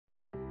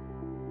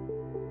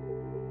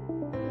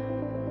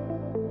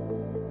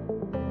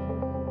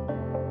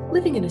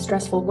Living in a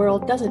stressful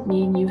world doesn't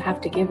mean you have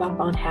to give up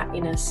on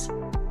happiness.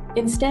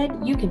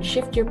 Instead, you can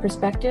shift your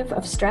perspective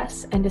of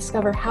stress and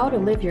discover how to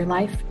live your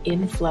life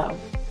in flow.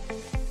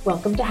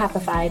 Welcome to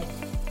Happified.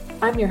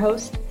 I'm your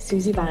host,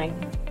 Susie Vine.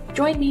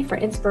 Join me for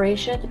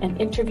inspiration and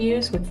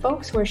interviews with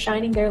folks who are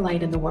shining their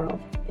light in the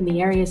world in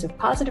the areas of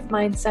positive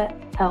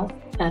mindset, health,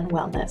 and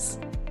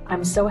wellness.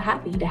 I'm so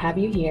happy to have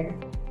you here.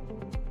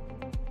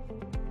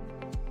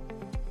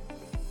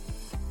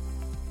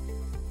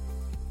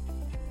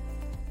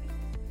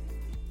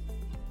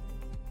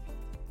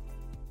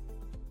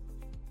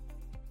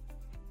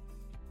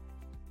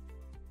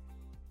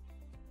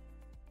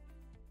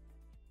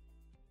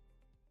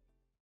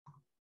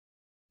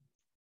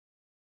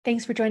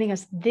 Thanks for joining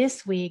us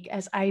this week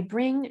as I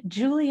bring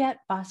Juliette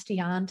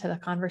Bastian to the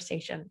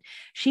conversation.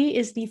 She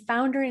is the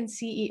founder and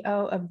CEO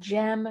of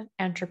GEM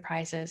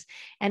Enterprises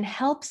and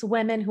helps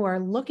women who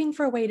are looking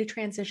for a way to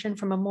transition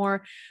from a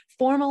more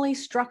formally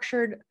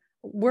structured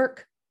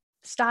work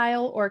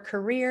style or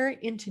career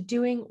into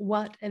doing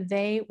what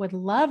they would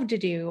love to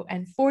do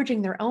and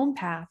forging their own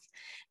path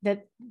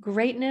that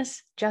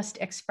greatness just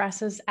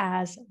expresses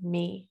as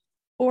me.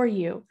 Or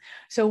you.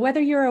 So whether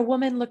you're a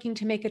woman looking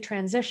to make a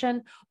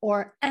transition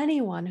or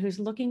anyone who's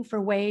looking for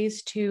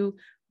ways to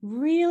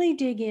really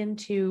dig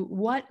into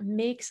what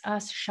makes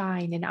us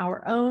shine in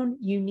our own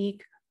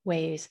unique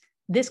ways,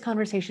 this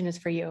conversation is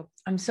for you.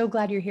 I'm so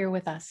glad you're here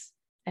with us.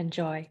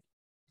 Enjoy.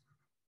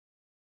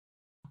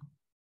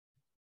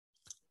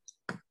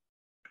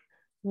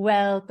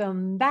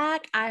 Welcome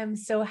back. I'm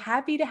so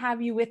happy to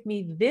have you with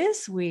me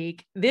this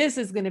week. This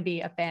is going to be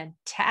a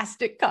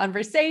fantastic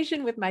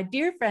conversation with my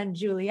dear friend,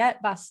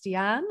 Juliette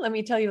Bastian. Let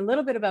me tell you a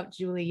little bit about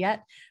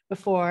Juliette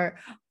before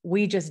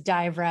we just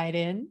dive right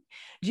in.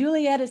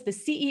 Juliette is the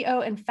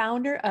CEO and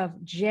founder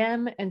of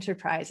GEM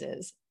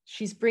Enterprises.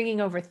 She's bringing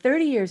over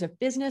 30 years of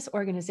business,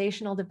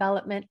 organizational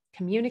development,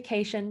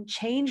 communication,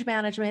 change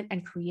management,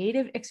 and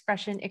creative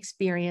expression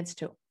experience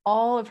to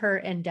all of her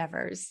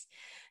endeavors.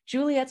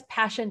 Juliette's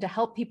passion to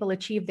help people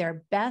achieve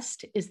their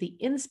best is the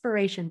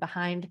inspiration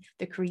behind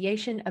the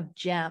creation of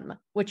GEM,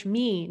 which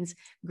means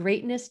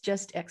greatness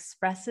just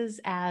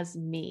expresses as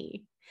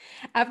me.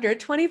 After a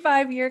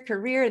 25-year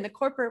career in the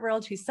corporate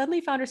world, she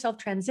suddenly found herself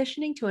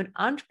transitioning to an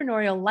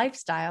entrepreneurial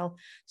lifestyle,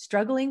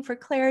 struggling for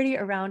clarity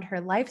around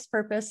her life's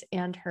purpose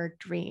and her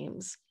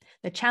dreams.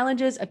 The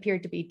challenges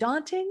appeared to be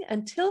daunting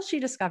until she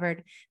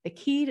discovered the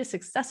key to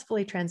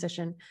successfully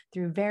transition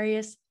through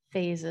various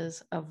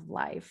phases of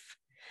life.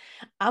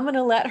 I'm going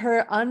to let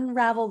her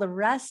unravel the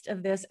rest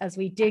of this as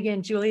we dig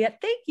in. Juliette,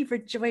 thank you for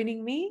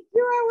joining me.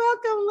 You are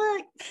welcome.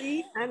 Look,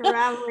 see,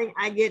 unraveling.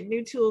 I get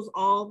new tools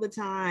all the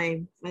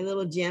time. My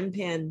little gem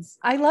pens.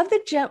 I love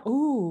the gem.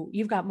 Ooh,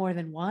 you've got more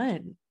than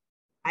one.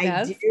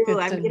 I do.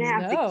 I'm going to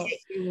have to get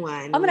you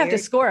one. I'm going to have to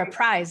score a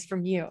prize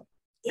from you.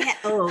 Yeah.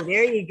 Oh,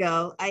 there you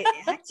go.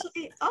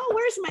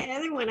 Where's my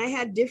other one? I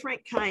had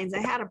different kinds. I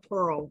had a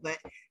pearl, but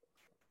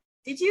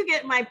did you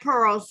get my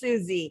pearl,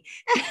 Susie?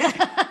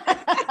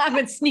 I've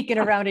been sneaking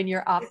around in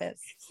your office.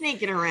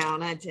 Sneaking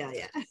around, I tell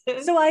you.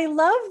 So I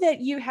love that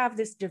you have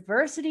this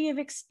diversity of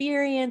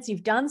experience.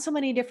 You've done so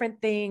many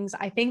different things.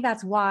 I think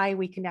that's why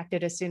we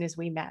connected as soon as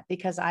we met,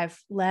 because I've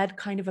led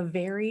kind of a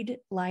varied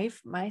life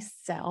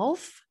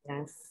myself.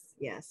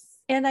 Yes.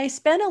 And I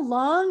spent a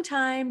long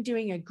time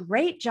doing a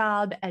great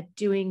job at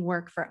doing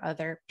work for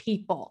other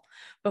people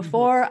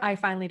before I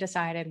finally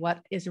decided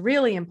what is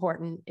really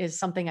important is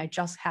something I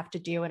just have to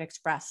do and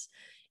express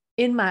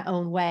in my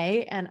own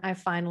way. And I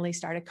finally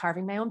started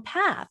carving my own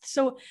path.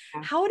 So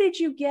how did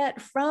you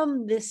get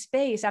from this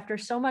space after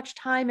so much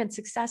time and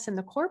success in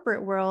the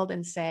corporate world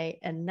and say,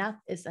 enough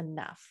is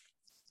enough?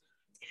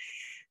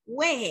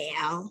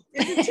 Well,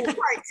 there's two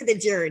parts to the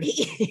journey.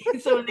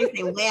 So when they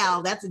say,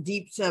 well, that's a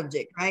deep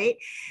subject, right?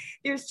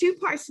 There's two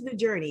parts to the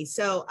journey.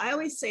 So I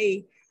always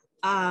say,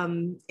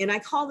 and I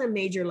call them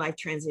major life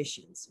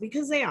transitions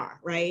because they are,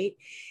 right?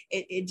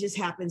 It just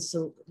happens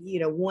to,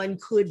 one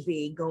could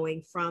be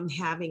going from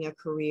having a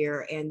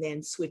career and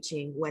then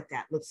switching what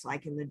that looks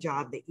like in the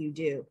job that you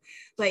do.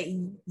 But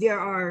there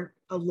are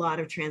a lot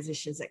of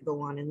transitions that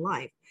go on in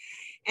life.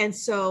 And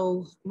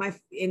so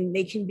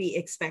they can be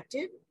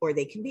expected or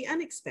they can be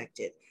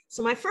unexpected.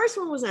 So my first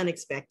one was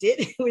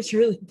unexpected, which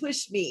really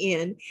pushed me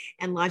in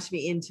and launched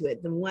me into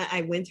it. The one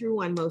I went through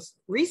one most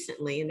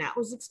recently, and that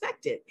was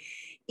expected.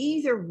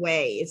 Either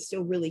way, it's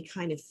still really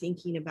kind of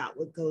thinking about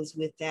what goes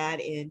with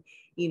that. And,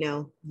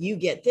 you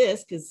get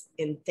this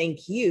and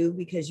thank you,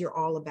 because you're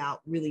all about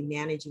really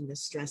managing the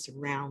stress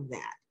around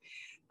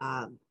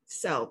that.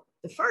 So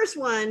the first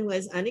one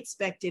was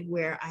unexpected,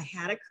 where I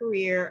had a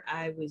career,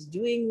 I was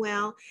doing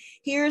well.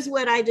 Here's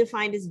what I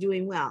defined as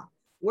doing well: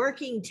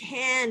 working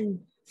 10,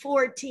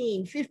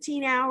 14,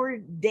 15-hour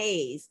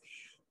days,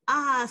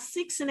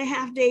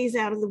 6.5 days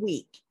out of the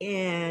week.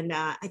 And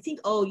I think,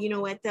 you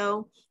know what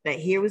though? But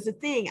here was the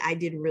thing, I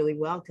did really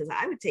well because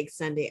I would take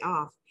Sunday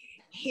off.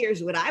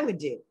 Here's what I would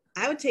do.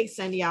 I would take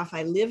Sunday off.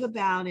 I live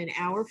about an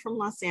hour from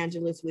Los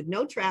Angeles with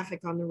no traffic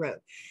on the road.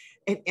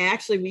 And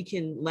actually, we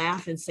can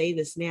laugh and say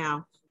this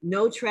now.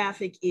 no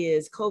traffic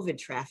is COVID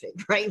traffic,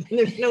 right?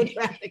 There's no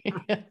traffic.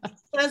 Yeah.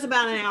 That's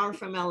about an hour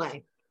from LA.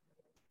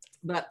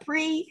 But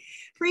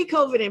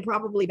pre-COVID and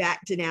probably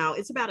back to now,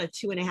 it's about a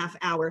 2.5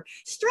 hour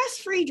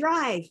stress-free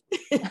drive.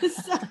 So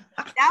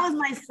that was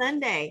my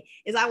Sunday,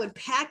 is I would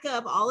pack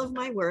up all of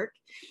my work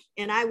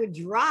and I would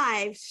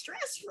drive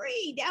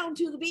stress-free down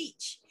to the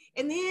beach.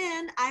 And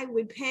then I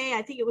would pay,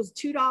 I think it was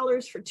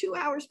 $2 for 2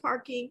 hours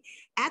parking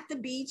at the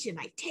beach. And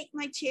I take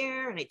my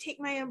chair and I take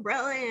my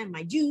umbrella and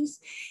my juice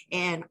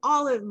and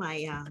all of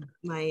my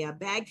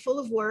bag full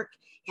of work.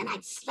 And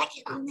I'd slack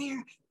it on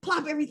there,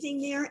 plop everything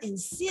there and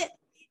sit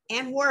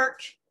and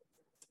work.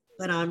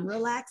 But I'm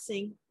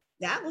relaxing.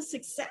 That was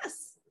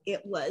success.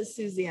 It was,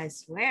 Susie, I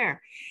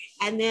swear.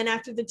 And then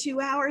after the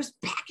 2 hours,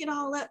 back it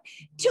all up,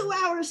 2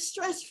 hours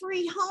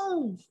stress-free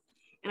home.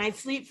 And I'd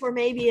sleep for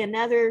maybe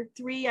another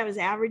 3. I was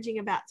averaging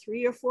about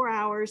 3 or 4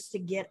 hours to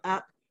get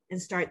up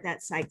and start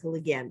that cycle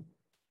again.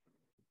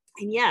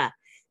 And yeah,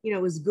 you know,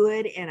 it was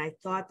good. And I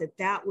thought that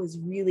that was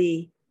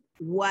really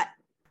what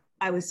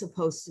I was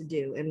supposed to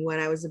do and what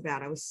I was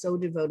about. I was so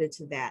devoted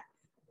to that.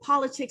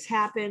 Politics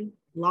happened,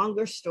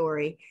 longer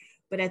story.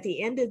 But at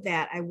the end of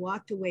that, I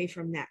walked away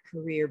from that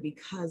career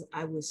because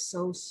I was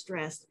so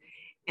stressed.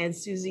 And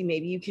Susie,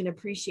 maybe you can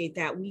appreciate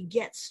that. We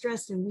get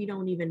stressed and we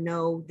don't even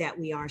know that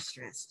we are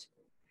stressed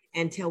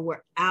until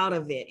we're out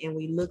of it. And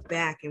we look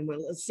back and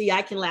we're, see,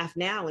 I can laugh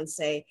now and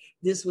say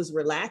this was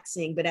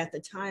relaxing. But at the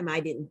time, I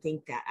didn't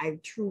think that. I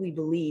truly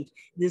believed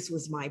this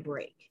was my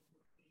break.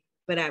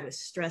 But I was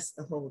stressed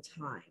the whole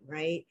time,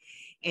 right?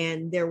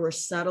 And there were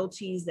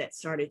subtleties that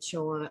started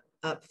showing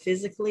up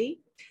physically.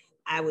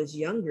 I was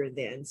younger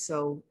then,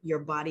 so your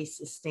body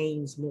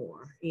sustains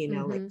more, you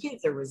know, like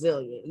kids are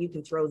resilient. You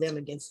can throw them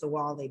against the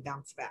wall, they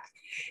bounce back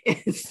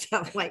and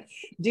stuff like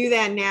do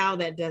that now,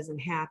 that doesn't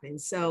happen.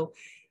 So,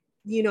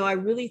 you know, I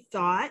really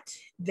thought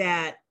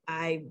that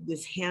I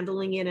was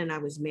handling it and I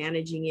was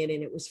managing it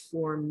and it was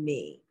for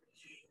me.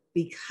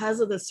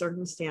 Because of the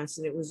circumstance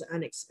and it was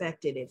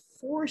unexpected, it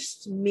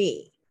forced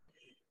me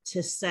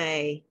to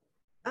say,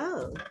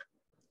 oh,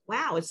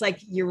 wow, it's like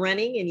you're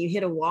running and you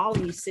hit a wall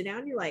and you sit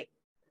down, you're like,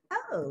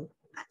 oh,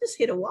 I just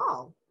hit a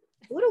wall.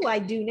 What do I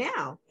do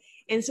now?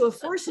 And so it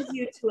forces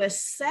you to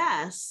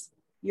assess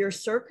your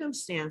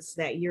circumstance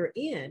that you're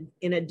in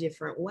a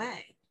different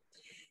way.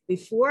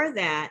 Before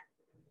that,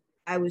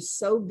 I was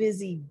so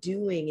busy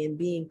doing and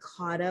being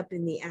caught up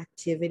in the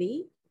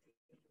activity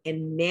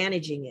and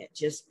managing it,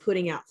 just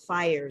putting out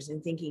fires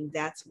and thinking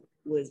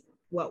was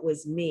what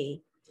was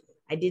me.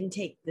 I didn't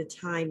take the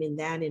time in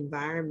that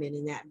environment,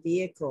 in that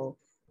vehicle,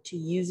 to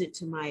use it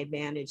to my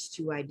advantage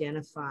to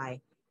identify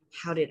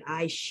how did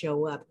I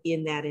show up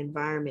in that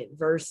environment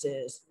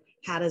versus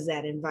how does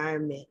that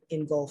environment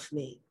engulf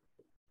me?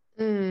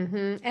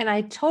 And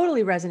I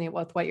totally resonate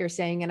with what you're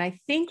saying. And I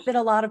think that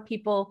a lot of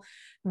people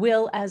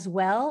will as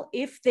well,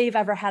 if they've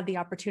ever had the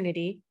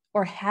opportunity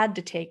or had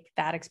to take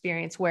that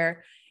experience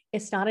where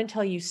it's not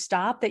until you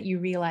stop that you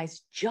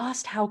realize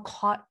just how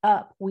caught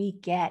up we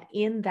get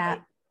in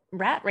that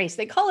rat race.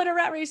 They call it a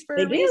rat race for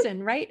a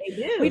reason, right?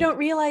 We don't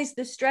realize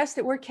the stress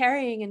that we're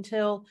carrying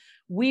until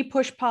we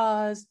push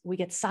pause, we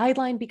get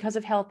sidelined because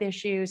of health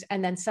issues.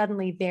 And then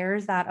suddenly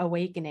there's that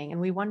awakening and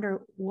we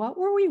wonder, what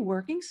were we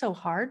working so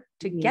hard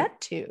to get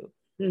to?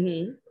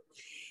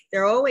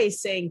 They're always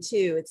saying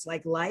too, it's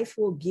like life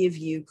will give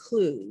you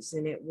clues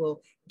and it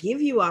will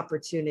give you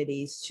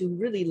opportunities to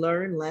really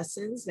learn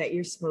lessons that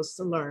you're supposed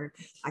to learn.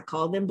 I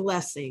call them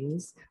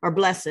blessings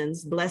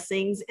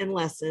and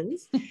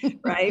lessons,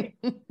 right?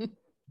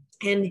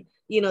 And,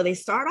 you know, they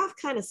start off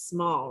kind of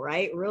small,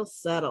 right? Real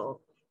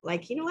subtle.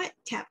 Like, you know what?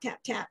 Tap, tap,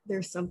 tap.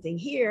 There's something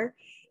here.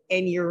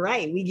 And you're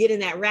right. We get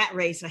in that rat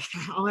race. Like,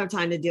 I don't have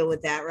time to deal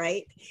with that,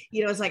 right?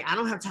 You know, it's like, I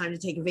don't have time to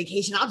take a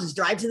vacation. I'll just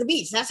drive to the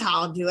beach. That's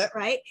how I'll do it,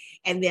 right?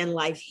 And then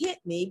life hit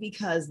me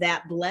because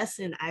that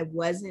blessing, I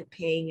wasn't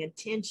paying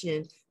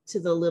attention to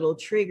the little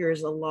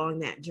triggers along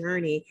that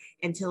journey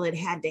until it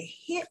had to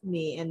hit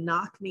me and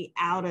knock me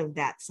out of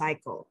that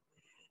cycle.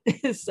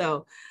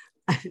 So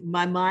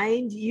my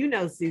mind, you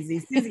know,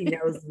 Susie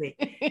knows me.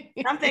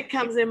 Something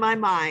comes in my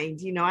mind,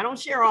 you know, I don't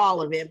share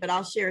all of it, but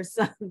I'll share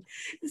some.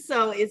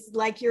 So it's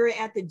like you're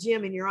at the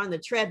gym and you're on the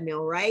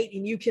treadmill, right?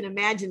 And you can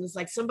imagine it's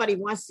like somebody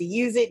wants to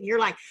use it and you're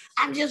like,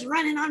 I'm just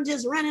running.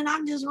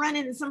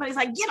 And somebody's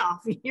like, get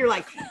off. And you're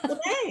like, well,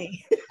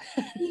 hey,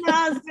 you know,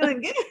 I was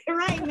feeling good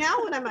right now.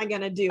 What am I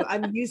going to do?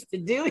 I'm used to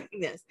doing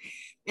this.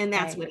 And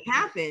that's what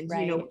happens,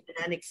 you know, when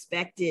an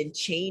unexpected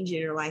change in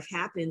your life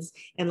happens.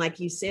 And like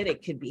you said,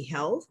 it could be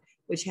health,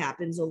 which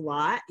happens a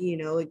lot. You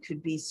know, it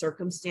could be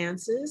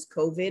circumstances.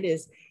 COVID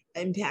is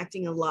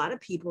impacting a lot of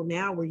people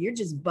now where you're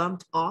just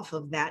bumped off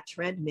of that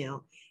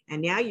treadmill.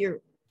 And now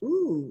you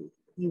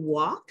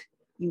walk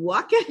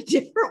in a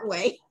different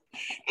way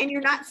and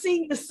you're not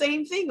seeing the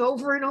same thing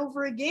over and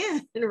over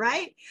again,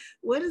 right?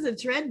 What is a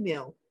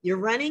treadmill? You're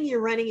running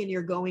and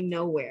you're going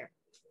nowhere.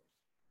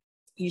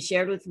 you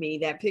shared with me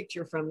that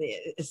picture from the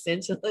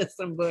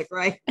Essentialism book,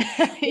 right?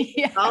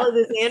 Yeah. All of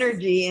this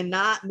energy and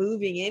not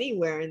moving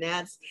anywhere. And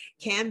that's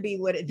can be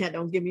what it, now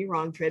don't get me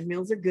wrong,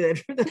 treadmills are good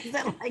for those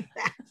that like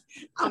that.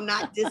 I'm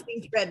not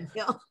dissing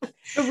treadmill.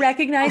 But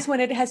recognize when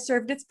it has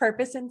served its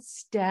purpose and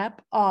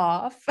step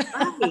off.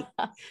 Right.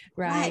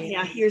 Right.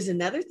 Now, here's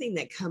another thing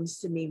that comes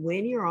to me.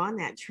 When you're on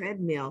that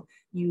treadmill,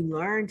 you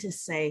learn to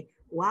say,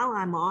 while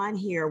I'm on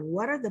here,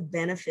 what are the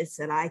benefits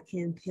that I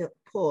can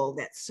pull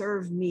that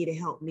serve me to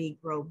help me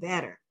grow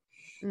better?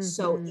 Mm-hmm.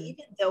 So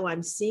even though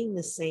I'm seeing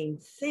the same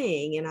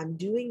thing and I'm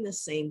doing the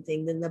same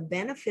thing, then the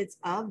benefits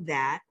of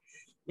that.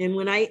 And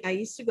when I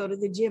used to go to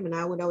the gym, and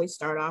I would always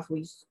start off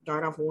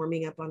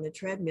warming up on the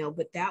treadmill,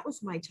 but that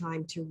was my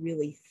time to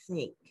really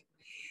think,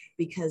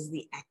 because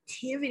the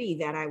activity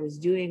that I was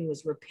doing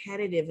was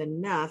repetitive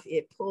enough.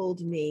 It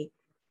pulled me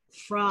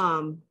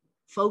from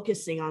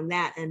focusing on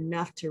that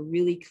enough to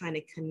really kind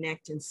of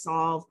connect and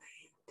solve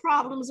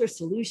problems or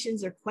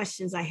solutions or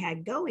questions I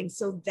had going.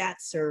 So that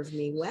served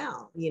me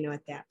well,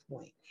 at that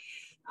point.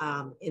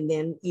 And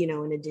then,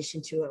 in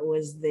addition to it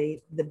was the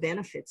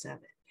benefits of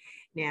it.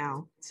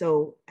 Now,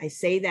 so I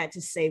say that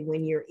to say,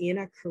 when you're in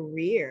a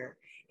career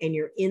and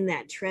you're in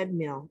that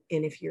treadmill,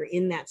 and if you're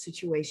in that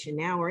situation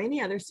now or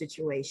any other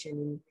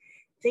situation,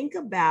 think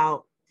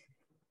about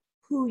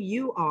who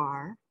you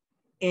are.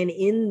 And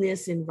in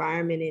this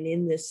environment and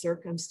in this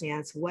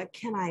circumstance, what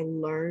can I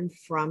learn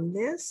from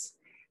this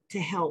to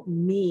help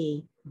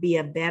me be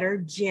a better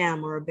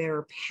gem or a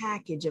better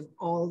package of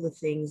all the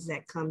things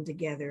that come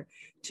together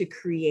to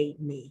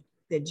create me,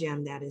 the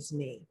gem that is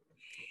me?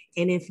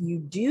 And if you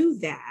do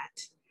that,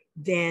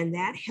 then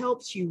that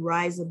helps you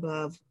rise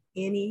above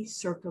any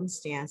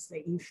circumstance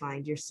that you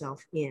find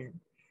yourself in,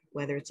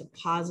 whether it's a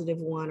positive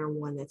one or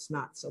one that's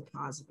not so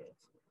positive.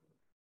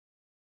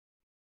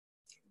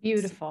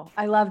 Beautiful.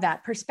 I love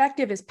that.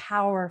 Perspective is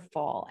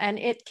powerful, and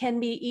it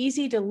can be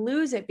easy to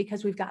lose it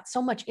because we've got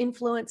so much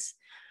influence,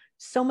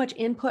 so much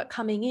input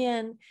coming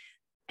in.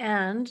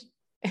 And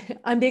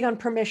I'm big on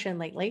permission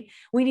lately.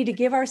 We need to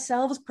give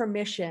ourselves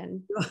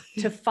permission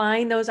to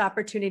find those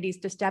opportunities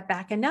to step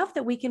back enough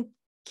that we can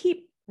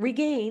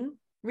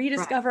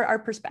rediscover our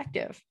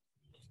perspective.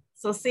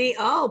 So see,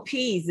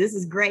 P's, this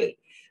is great.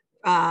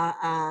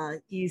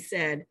 You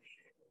said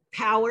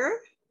power,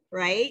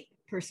 right?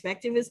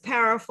 Perspective is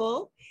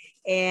powerful.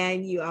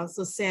 And you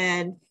also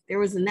said there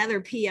was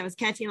another P. I was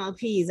catching all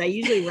P's. I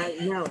usually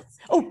write notes.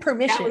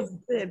 Permission. That was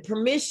good.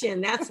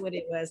 Permission. That's what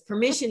it was.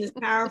 Permission is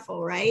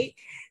powerful, right?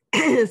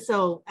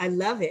 So I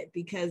love it,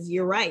 because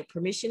you're right.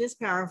 Permission is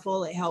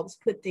powerful. It helps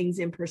put things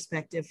in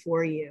perspective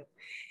for you.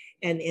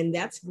 And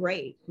that's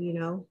great.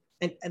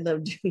 I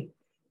love doing,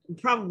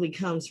 it probably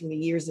comes from the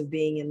years of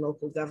being in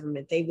local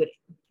government. They would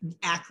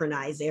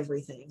acronize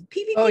everything.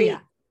 PPP. Oh, yeah.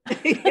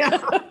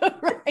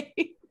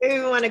 Right.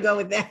 We want to go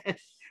with that.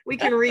 We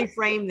can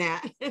reframe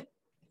that.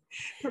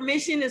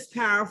 Permission is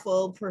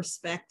powerful.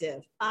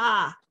 Perspective.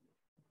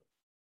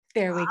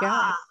 There we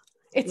go.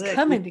 It's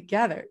coming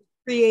together.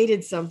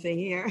 Created something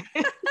here.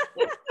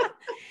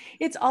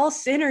 It's all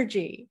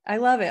synergy. I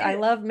love it. I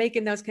love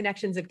making those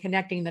connections and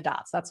connecting the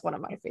dots. That's one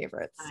of my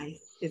favorites.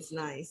 It's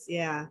nice.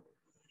 Yeah.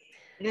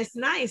 And it's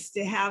nice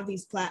to have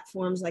these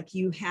platforms like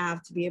you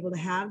have, to be able to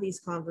have these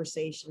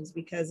conversations,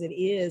 because it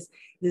is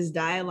this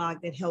dialogue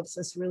that helps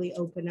us really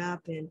open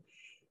up and,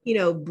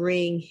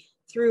 bring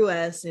through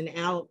us and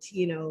out,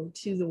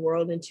 to the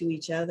world and to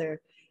each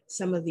other,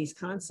 some of these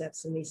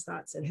concepts and these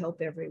thoughts that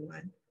help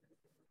everyone.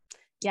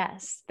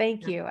 Yes,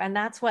 thank you. And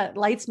that's what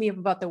lights me up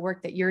about the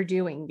work that you're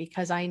doing,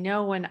 because I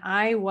know when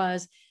I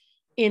was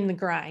in the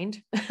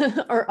grind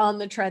or on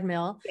the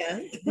treadmill,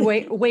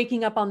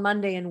 waking up on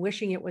Monday and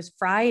wishing it was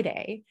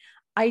Friday,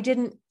 I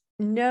didn't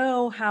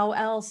know how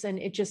else. And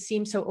it just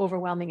seemed so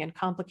overwhelming and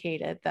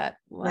complicated that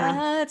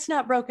it's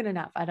not broken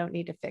enough. I don't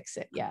need to fix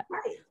it yet.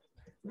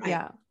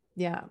 Right.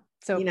 Yeah.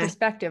 So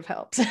perspective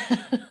helps.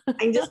 I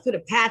can just put a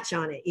patch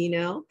on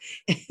it,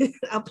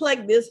 I'll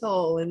plug this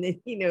hole and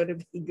then, to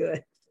be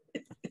good.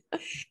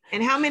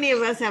 And how many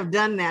of us have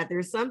done that?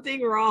 There's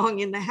something wrong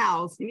in the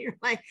house and you're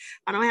like,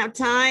 I don't have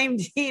time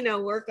to,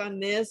 work on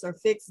this or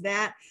fix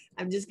that.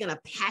 I'm just going to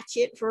patch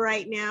it for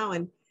right now.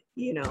 And,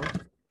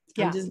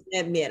 I'm just going to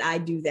admit I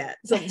do that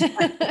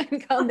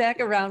sometimes. Come back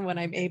around when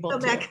I'm able to.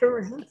 Come back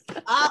around.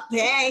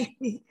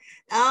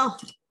 I'll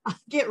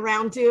get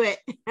round to it.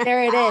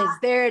 There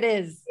it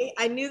is.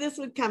 I knew this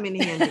would come in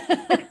handy.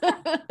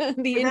 For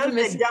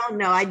those that don't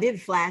know, I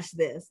did flash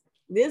this.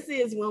 This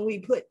is when we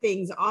put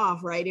things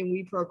off, right? And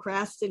we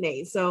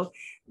procrastinate. So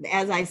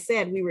as I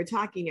said, we were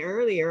talking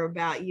earlier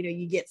about,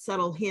 you get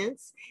subtle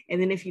hints,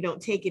 and then if you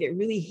don't take it, it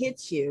really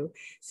hits you.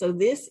 So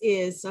this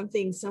is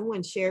something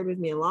someone shared with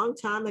me a long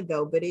time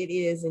ago, but it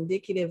is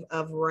indicative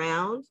of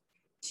round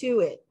to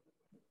it,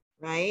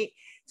 right?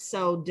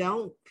 So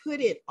don't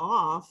put it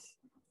off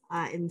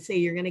and say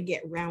you're going to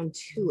get round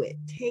to it.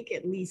 Take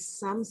at least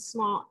some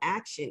small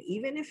action,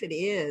 even if it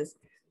is,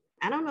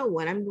 I don't know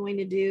what I'm going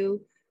to do.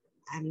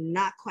 I'm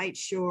not quite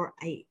sure.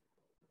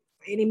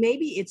 And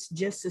maybe it's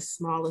just as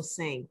small as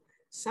saying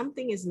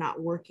something is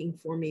not working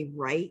for me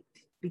right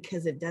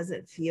because it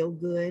doesn't feel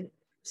good.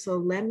 So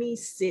let me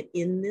sit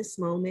in this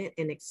moment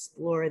and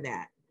explore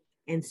that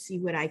and see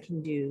what I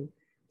can do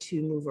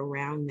to move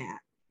around that.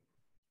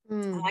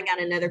 Oh, I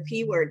got another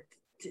P word.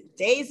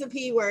 Today's a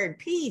P word,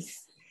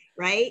 peace,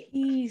 right?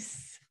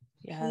 Peace.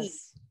 Yes.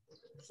 Peace.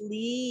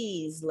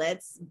 Please,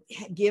 let's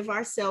give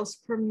ourselves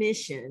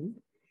permission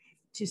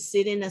to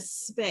sit in a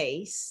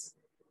space,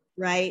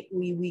 right?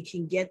 We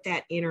can get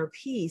that inner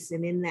peace.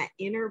 And in that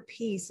inner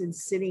peace and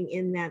sitting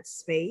in that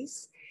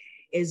space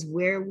is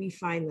where we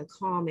find the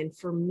calm. And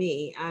for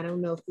me, I don't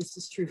know if this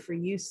is true for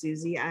you,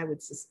 Susie, I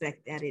would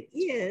suspect that it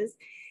is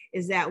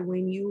that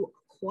when you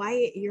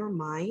quiet your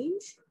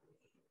mind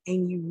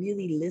and you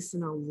really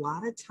listen, a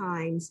lot of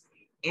times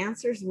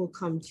answers will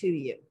come to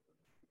you.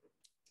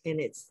 And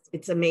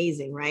it's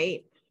amazing,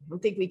 right? I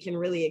don't think we can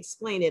really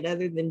explain it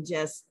other than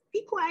just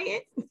be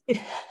quiet, be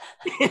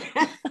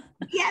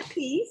at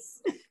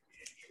peace.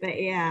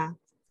 But yeah.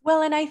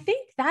 Well, and I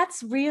think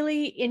that's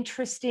really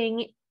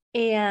interesting.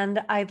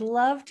 And I'd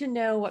love to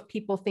know what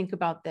people think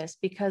about this,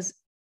 because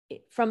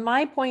from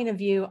my point of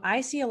view,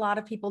 I see a lot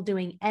of people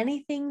doing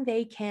anything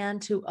they can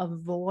to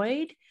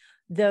avoid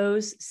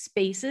those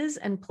spaces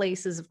and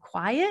places of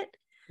quiet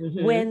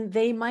when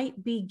they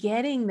might be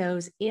getting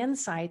those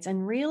insights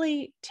and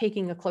really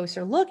taking a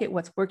closer look at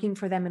what's working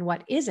for them and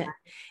what isn't.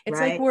 It's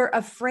like we're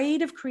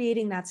afraid of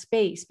creating that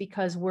space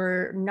because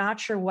we're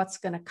not sure what's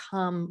going to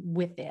come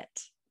with it.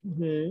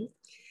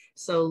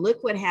 So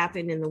look what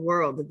happened in the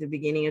world at the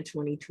beginning of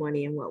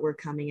 2020 and what we're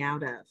coming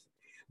out of.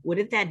 What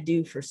did that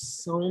do for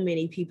so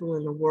many people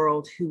in the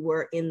world who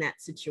were in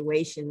that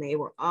situation? They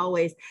were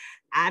always,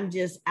 I'm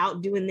just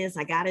out doing this.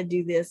 I got to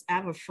do this. I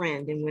have a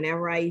friend. And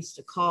whenever I used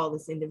to call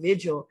this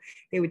individual,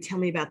 they would tell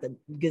me about the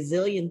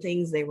gazillion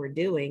things they were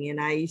doing. And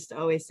I used to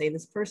always say,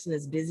 this person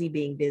is busy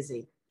being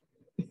busy.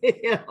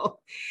 You know,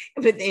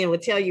 but they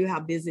would tell you how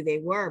busy they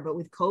were. But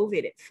with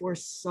COVID, it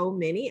forced so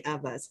many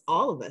of us,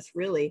 all of us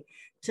really,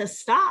 to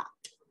stop.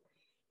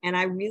 And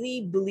I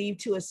really believe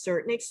to a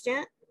certain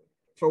extent,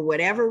 for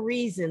whatever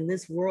reason,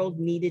 this world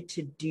needed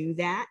to do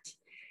that,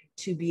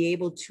 to be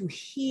able to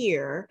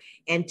hear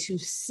and to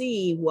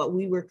see what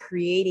we were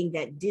creating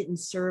that didn't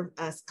serve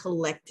us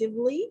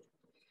collectively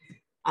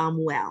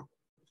well.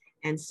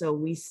 And so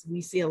we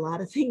see a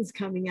lot of things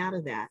coming out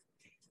of that.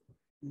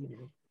 You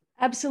know.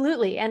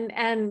 Absolutely.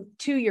 And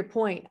to your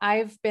point,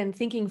 I've been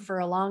thinking for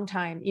a long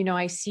time, you know,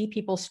 I see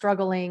people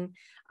struggling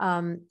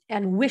and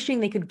wishing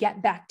they could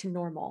get back to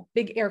normal.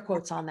 Big air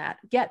quotes on that.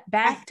 Get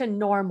back to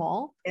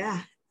normal.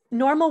 Yeah.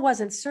 Normal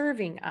wasn't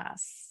serving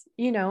us.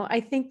 You know, I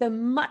think the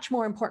much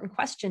more important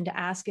question to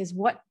ask is,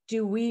 what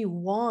do we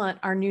want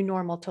our new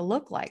normal to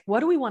look like? What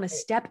do we want to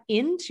step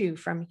into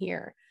from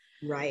here?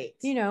 Right.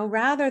 You know,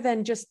 rather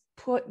than just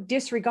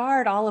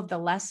disregard all of the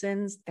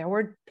lessons. There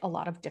were a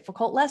lot of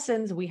difficult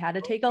lessons we had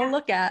to take a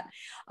look at.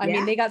 I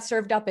mean, they got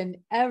served up in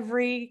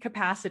every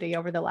capacity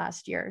over the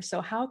last year.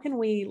 So how can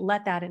we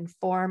let that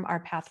inform our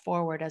path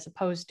forward, as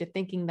opposed to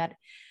thinking that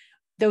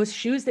those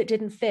shoes that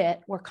didn't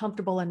fit were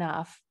comfortable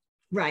enough?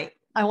 Right.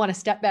 I want to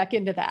step back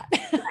into that.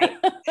 Right.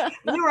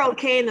 We were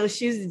okay in those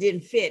shoes that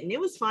didn't fit. And it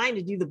was fine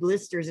to do the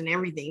blisters and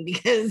everything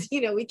because, you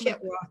know, we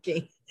kept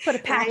walking. Put a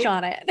patch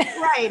on it.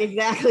 Right,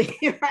 exactly.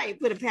 Right.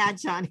 Put a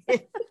patch on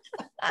it.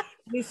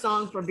 New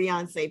song for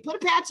Beyonce. Put a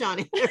patch on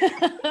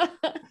it.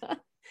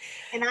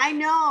 And I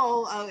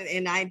know,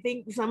 and I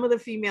think some of the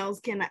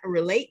females can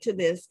relate to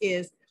this,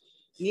 is,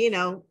 you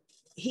know,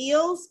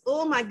 heels.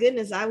 Oh my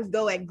goodness, I would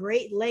go at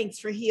great lengths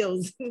for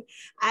heels.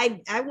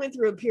 I went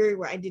through a period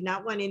where I did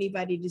not want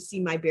anybody to see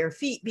my bare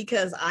feet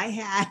because I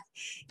had,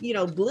 you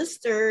know,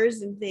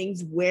 blisters and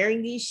things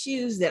wearing these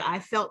shoes that I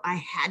felt I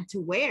had to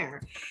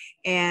wear.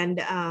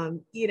 And,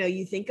 you know,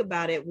 you think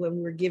about it,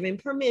 when we're given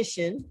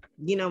permission,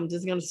 you know, I'm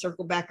just going to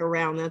circle back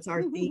around. That's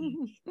our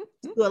theme,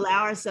 to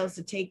allow ourselves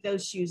to take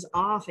those shoes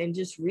off and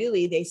just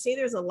really, they say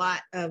there's a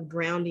lot of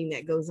grounding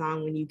that goes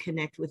on when you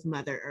connect with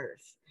Mother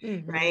Earth,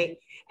 right?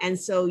 And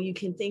so you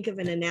can think of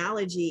an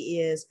analogy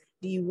is,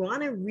 do you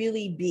want to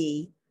really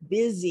be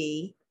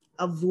busy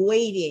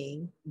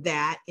avoiding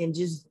that and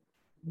just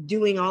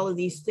doing all of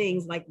these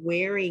things, like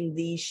wearing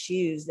these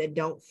shoes that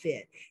don't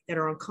fit, that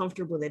are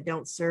uncomfortable, that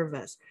don't serve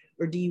us?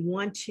 Or do you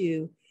want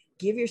to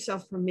give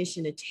yourself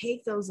permission to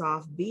take those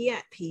off, be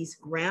at peace,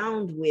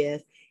 ground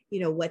with, you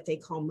know, what they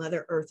call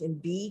Mother Earth,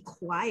 and be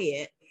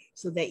quiet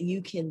so that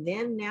you can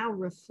then now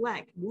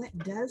reflect, what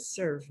does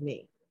serve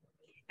me?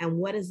 And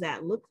what does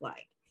that look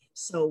like?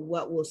 So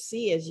what we'll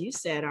see, as you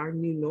said, our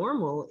new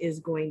normal is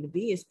going to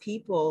be, is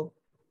people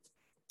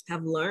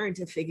have learned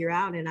to figure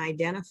out and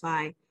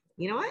identify,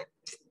 you know what?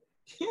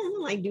 I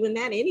don't like doing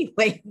that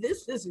anyway.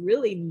 This is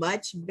really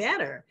much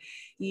better,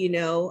 you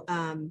know.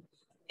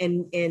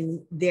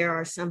 And there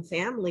are some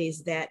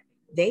families that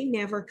they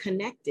never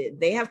connected.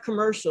 They have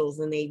commercials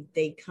and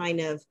they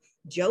kind of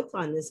joke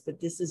on this, but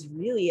this is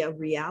really a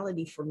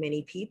reality for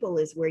many people,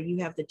 is where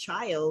you have the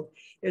child.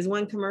 There's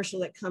one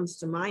commercial that comes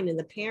to mind, and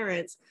the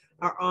parents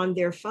are on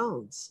their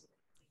phones.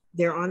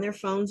 They're on their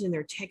phones and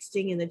they're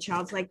texting, and the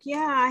child's like,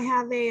 yeah, I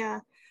have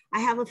I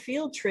have a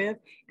field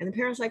trip. And the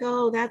parents like,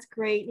 oh, that's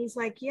great. And he's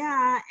like,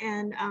 yeah.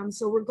 And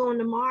so we're going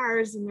to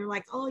Mars. And they're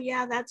like, oh,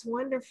 yeah, that's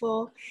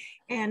wonderful.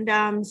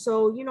 And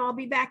so, I'll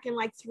be back in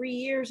like 3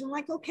 years. I'm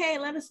like, okay,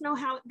 let us know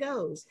how it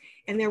goes.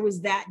 And there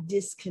was that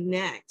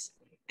disconnect.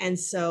 And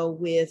so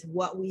with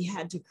what we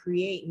had to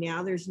create,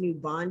 now there's new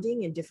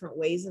bonding and different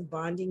ways of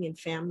bonding in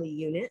family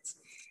units,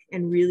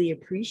 and really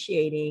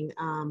appreciating,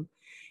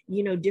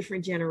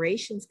 different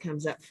generations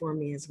comes up for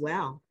me as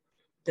well.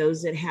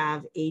 Those that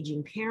have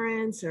aging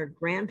parents or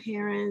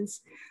grandparents,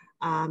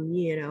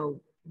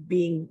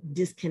 being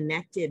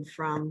disconnected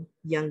from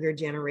younger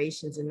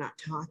generations and not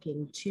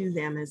talking to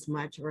them as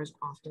much or as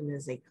often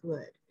as they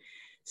could.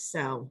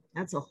 So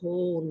that's a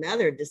whole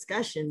nother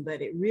discussion,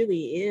 but it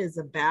really is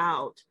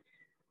about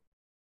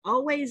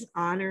always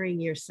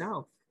honoring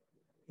yourself,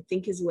 I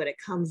think, is what it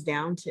comes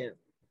down to,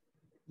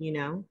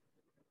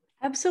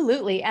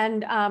 Absolutely.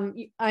 And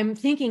I'm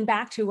thinking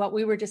back to what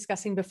we were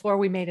discussing before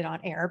we made it on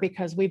air,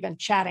 because we've been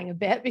chatting a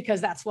bit, because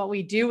that's what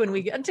we do when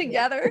we get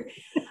together.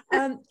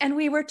 And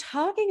we were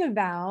talking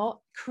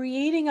about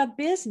creating a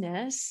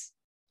business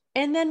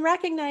and then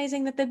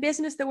recognizing that the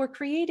business that we're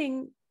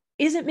creating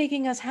isn't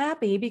making us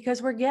happy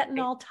because we're getting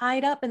all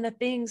tied up in the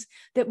things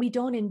that we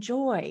don't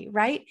enjoy.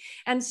 Right.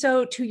 And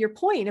so to your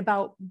point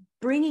about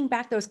bringing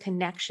back those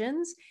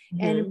connections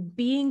and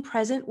being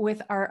present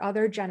with our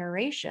other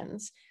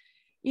generations,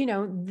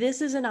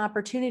 this is an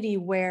opportunity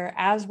where,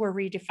 as we're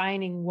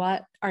redefining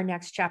what our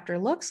next chapter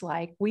looks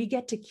like, we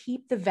get to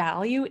keep the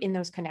value in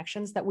those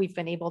connections that we've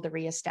been able to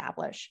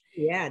reestablish.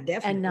 Yeah,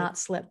 definitely. And not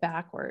slip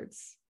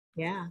backwards.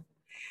 Yeah.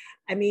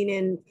 I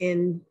mean,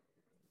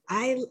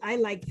 I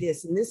like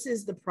this, and this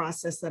is the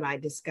process that I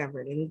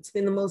discovered, and it's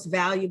been the most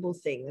valuable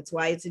thing. That's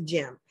why it's a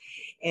GEM.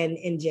 And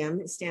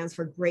GEM, it stands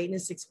for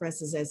Greatness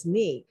Expresses as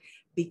Me,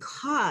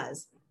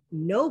 because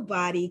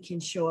nobody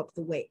can show up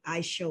the way I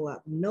show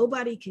up.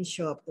 Nobody can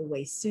show up the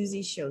way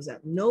Susie shows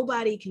up.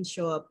 Nobody can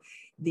show up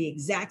the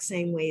exact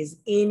same way as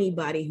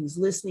anybody who's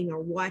listening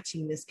or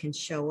watching this can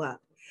show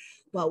up.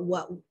 But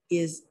what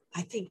is,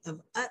 I think,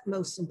 of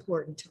utmost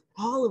importance to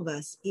all of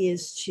us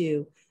is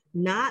to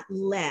not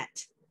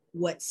let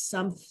what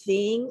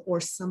something or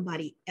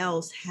somebody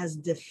else has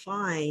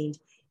defined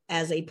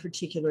as a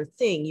particular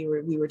thing.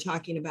 We were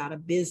talking about a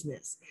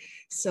business.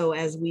 So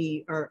as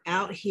we are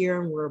out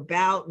here and we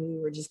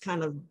were just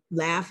kind of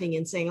laughing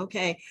and saying,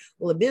 okay,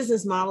 well, a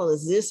business model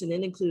is this, and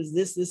it includes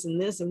this, this,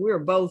 and this. And we were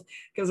both,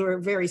 because we're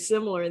very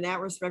similar in that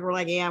respect, we're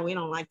like, yeah, we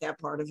don't like that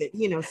part of it,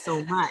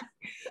 so much.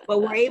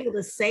 But we're able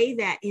to say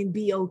that and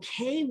be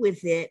okay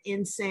with it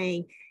and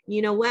saying,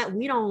 you know what,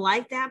 we don't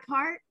like that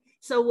part.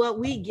 So what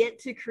we get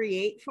to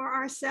create for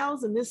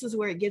ourselves, and this is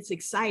where it gets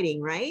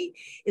exciting, right?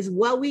 Is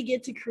what we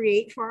get to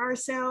create for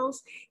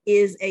ourselves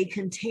is a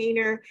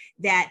container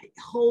that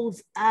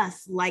holds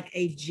us like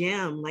a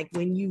gem. Like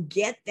when you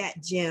get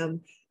that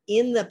gem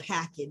in the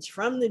package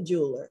from the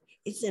jeweler,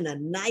 it's in a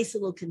nice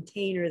little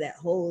container that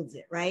holds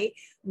it, right?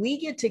 We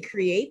get to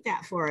create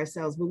that for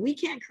ourselves, but we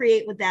can't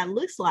create what that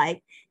looks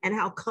like and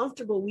how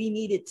comfortable we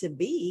need it to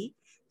be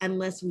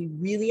unless we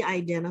really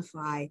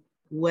identify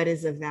what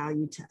is of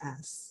value to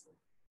us.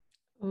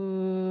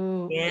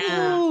 Ooh,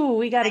 yeah. Ooh,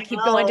 we got to keep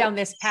going down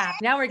this path.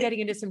 Now we're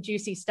getting into some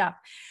juicy stuff.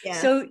 Yeah.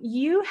 So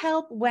you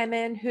help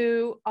women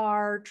who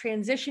are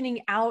transitioning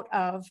out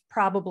of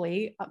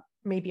probably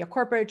maybe a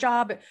corporate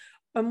job,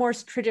 a more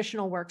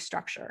traditional work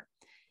structure.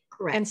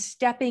 Correct. And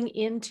stepping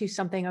into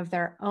something of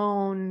their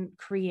own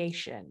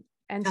creation.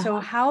 And so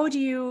how do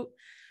you,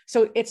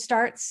 so it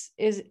starts,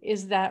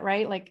 is that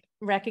right? Like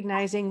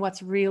recognizing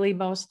what's really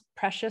most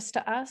precious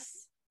to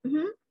us?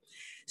 Mm-hmm.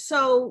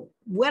 So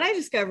what I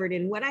discovered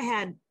and what I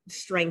had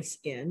strengths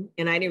in,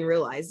 and I didn't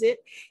realize it.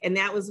 And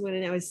that was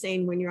when I was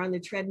saying, when you're on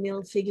the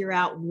treadmill, figure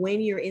out when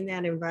you're in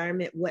that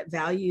environment, what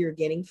value you're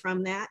getting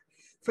from that.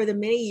 For the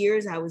many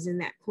years I was in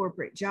that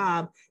corporate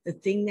job, the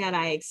thing that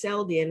I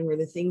excelled in were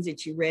the things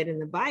that you read in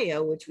the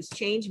bio, which was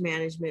change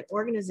management,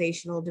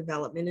 organizational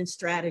development, and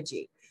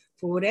strategy.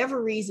 For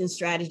whatever reason,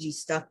 strategy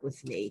stuck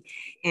with me.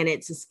 And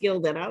it's a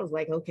skill that I was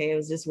like, okay, it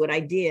was just what I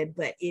did.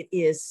 But it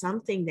is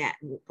something that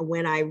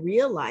when I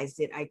realized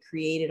it, I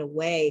created a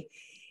way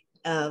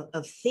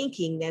of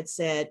thinking that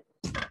said,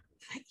 if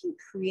I can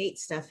create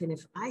stuff, and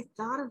if I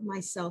thought of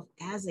myself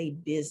as a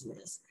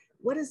business,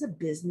 what does a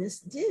business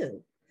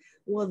do?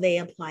 Well, they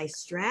apply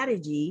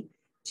strategy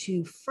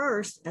to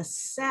first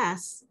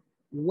assess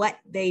what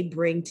they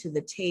bring to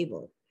the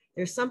table.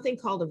 There's something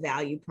called a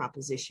value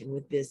proposition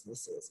with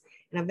businesses.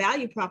 And a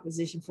value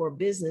proposition for a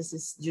business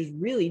is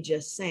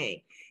just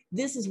saying,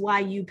 this is why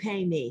you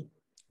pay me,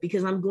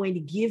 because I'm going to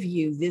give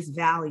you this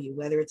value,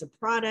 whether it's a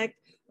product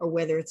or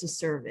whether it's a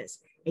service.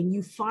 And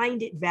you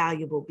find it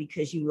valuable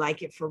because you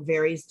like it for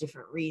various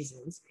different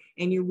reasons.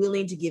 And you're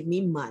willing to give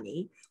me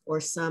money or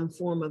some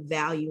form of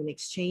value in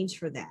exchange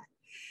for that.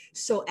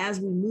 So as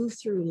we move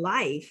through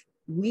life,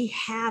 we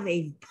have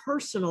a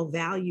personal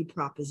value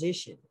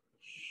proposition.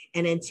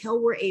 And until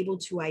we're able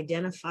to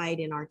identify it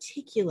and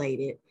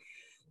articulate it,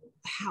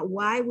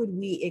 why would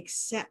we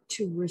accept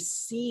to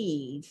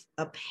receive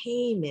a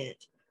payment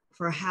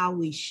for how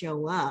we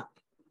show up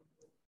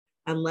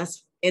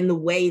unless in the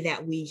way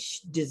that we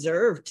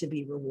deserve to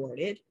be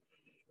rewarded,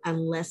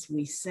 unless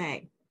we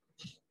say,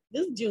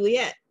 this is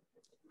Juliet.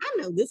 I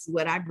know this is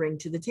what I bring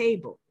to the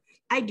table.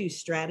 I do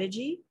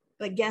strategy,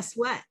 but guess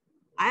what?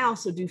 I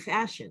also do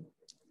fashion.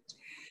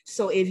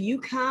 So if you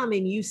come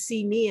and you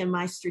see me in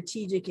my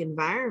strategic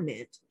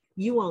environment,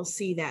 you won't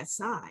see that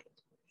side.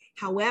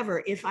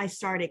 However, if I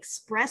start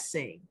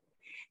expressing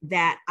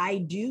that I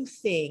do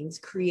things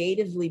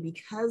creatively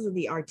because of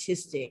the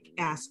artistic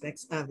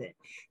aspects of it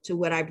to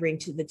what I bring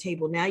to the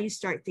table, now you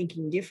start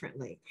thinking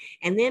differently.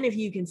 And then if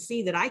you can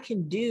see that I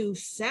can do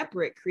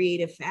separate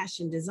creative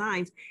fashion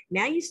designs,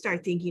 now you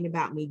start thinking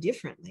about me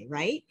differently,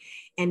 right?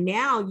 And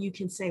now you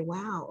can say,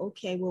 wow,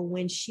 okay, well,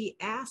 when she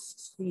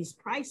asks these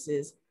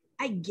prices,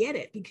 I get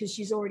it because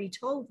she's already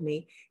told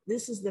me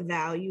this is the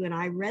value and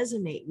I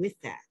resonate with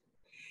that.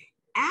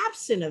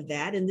 Absent of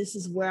that, and this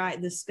is where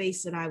the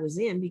space that I was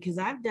in, because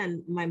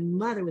my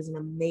mother was an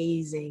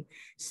amazing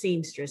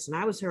seamstress and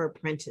I was her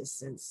apprentice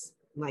since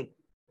like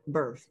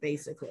birth,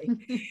 basically.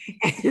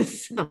 And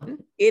so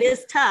it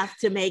is tough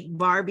to make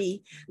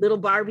little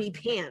Barbie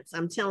pants.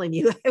 I'm telling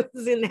you, I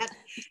was in that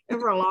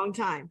for a long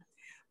time,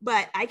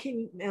 but I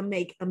can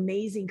make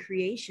amazing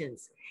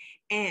creations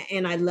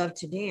and I love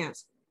to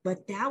dance,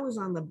 but that was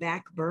on the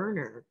back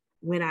burner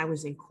when I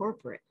was in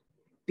corporate.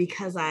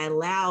 Because I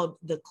allowed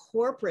the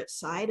corporate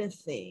side of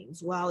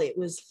things, while it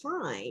was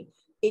fine,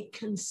 it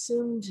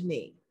consumed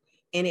me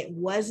and it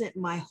wasn't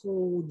my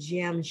whole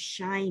gem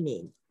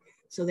shining.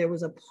 So there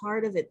was a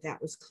part of it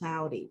that was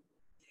cloudy.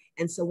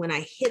 And so when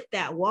I hit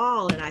that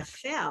wall and I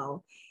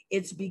fell,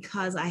 it's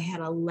because I had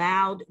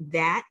allowed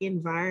that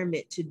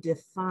environment to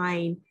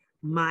define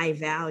my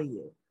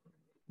value.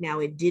 Now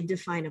it did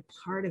define a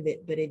part of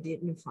it, but it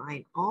didn't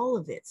define all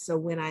of it. So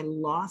when I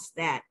lost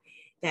that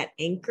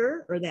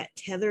anchor or that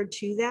tether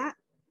to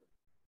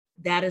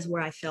that is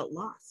where I felt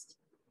lost.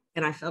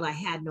 And I felt I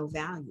had no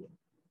value.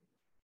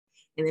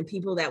 And then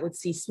people that would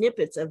see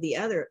snippets of the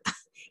other,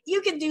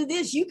 you could do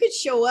this, you could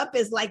show up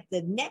as like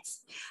the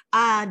next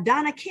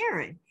Donna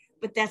Karan,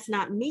 but that's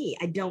not me.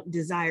 I don't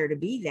desire to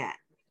be that.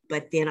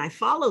 But then I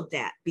followed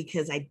that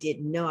because I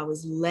didn't know I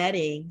was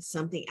letting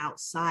something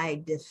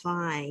outside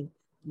define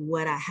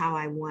how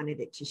I wanted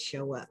it to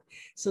show up.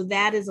 So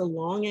that is a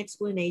long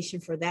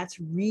explanation for that's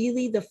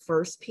really the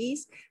first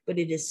piece, but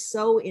it is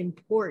so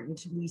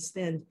important. We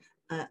spend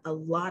a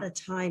lot of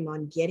time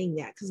on getting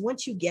that because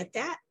once you get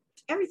that,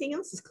 everything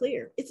else is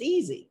clear. It's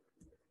easy,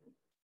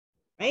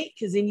 right?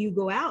 Because then you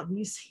go out and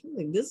you see,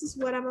 like, this is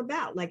what I'm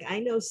about. Like I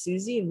know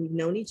Susie and we've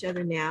known each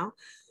other now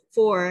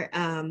for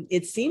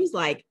it seems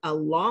like a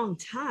long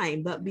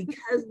time, but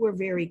because we're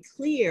very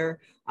clear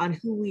on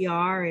who we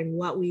are and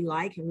what we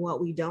like and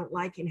what we don't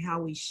like and how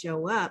we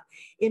show up,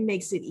 it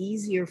makes it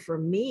easier for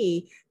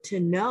me to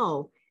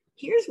know,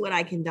 here's what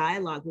I can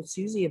dialogue with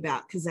Susie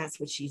about, because that's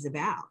what she's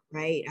about,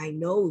 right? I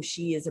know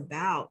she is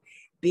about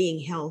being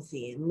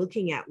healthy and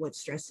looking at what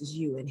stresses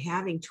you and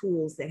having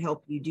tools that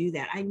help you do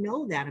that. I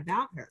know that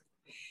about her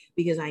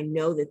because I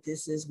know that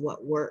this is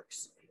what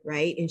works.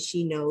 Right. And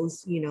she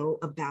knows,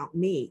 about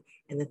me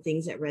and the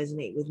things that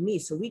resonate with me.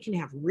 So we can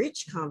have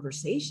rich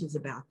conversations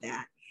about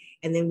that.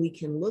 And then we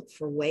can look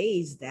for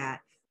ways that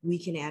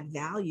we can add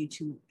value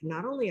to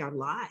not only our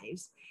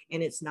lives,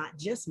 and it's not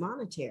just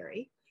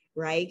monetary,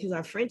 right? Because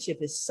our friendship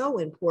is so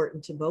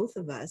important to both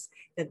of us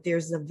that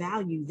there's a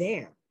value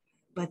there.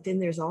 But then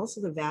there's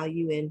also the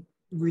value in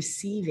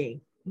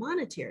receiving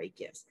monetary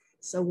gifts.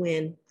 So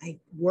when I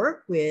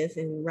work with,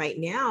 and right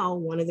now,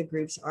 one of the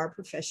groups are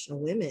professional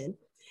women,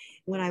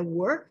 when I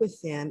work with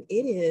them,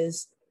 it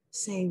is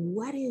saying,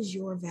 what is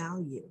your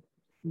value?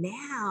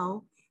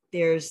 Now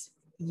there's,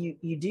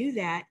 you do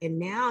that. And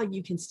now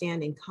you can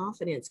stand in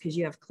confidence because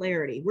you have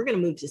clarity. We're going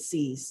to move to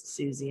C's,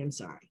 Susie. I'm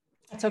sorry.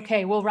 That's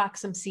okay. We'll rock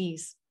some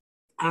C's.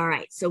 All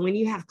right. So when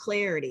you have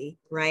clarity,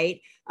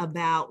 right,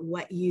 about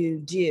what you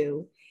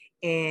do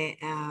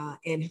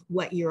and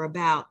what you're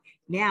about,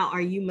 now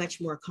are you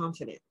much more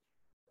confident?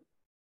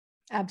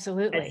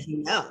 Absolutely. As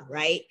you know,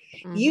 right?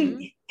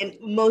 Mm-hmm. And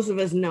most of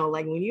us know,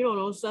 like when you don't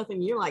know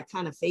something, you're like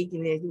kind of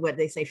faking it. What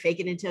they say, fake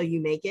it until you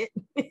make it.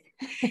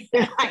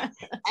 Like,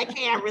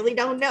 okay, I really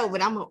don't know,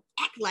 but I'm gonna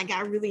act like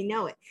I really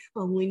know it.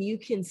 But when you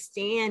can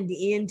stand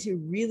in to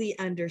really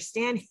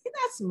understand,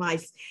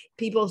 that's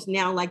people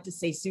now like to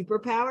say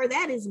superpower.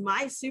 That is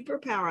my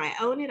superpower. I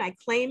own it. I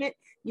claim it.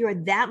 You're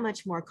that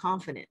much more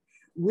confident.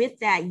 With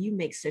that, you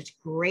make such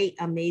great,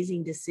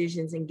 amazing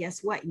decisions. And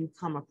guess what? You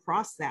come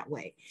across that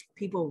way.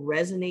 People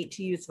resonate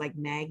to you. It's like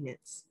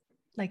magnets.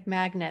 Like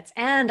magnets.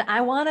 And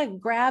I want to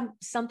grab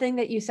something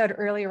that you said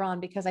earlier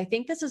on, because I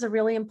think this is a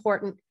really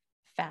important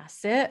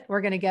facet. We're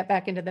going to get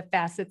back into the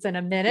facets in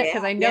a minute,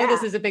 because I know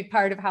this is a big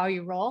part of how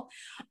you roll.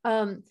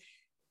 The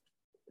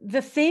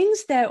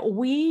things that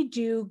we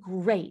do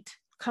great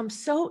come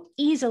so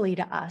easily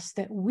to us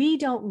that we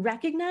don't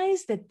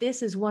recognize that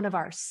this is one of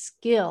our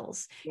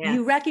skills. Yes.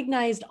 You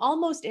recognized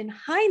almost in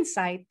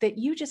hindsight that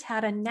you just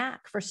had a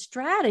knack for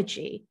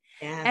strategy.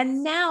 Yes.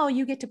 And now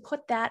you get to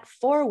put that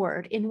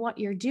forward in what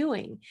you're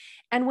doing.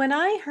 And when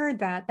I heard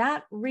that,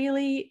 that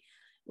really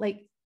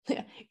like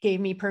gave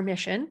me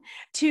permission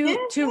to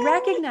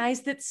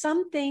recognize that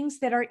some things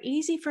that are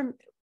easy for,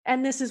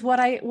 and this is what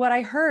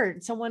I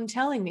heard someone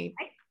telling me,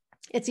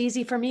 it's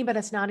easy for me, but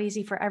it's not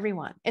easy for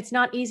everyone. It's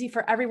not easy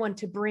for everyone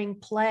to bring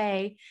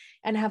play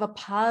and have a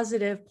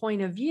positive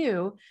point of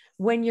view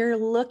when you're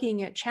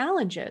looking at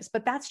challenges.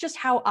 But that's just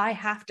how I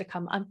have to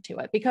come up to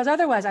it, because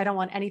otherwise I don't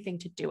want anything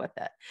to do with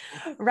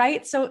it.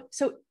 Right. So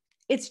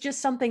it's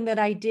just something that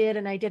I did,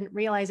 and I didn't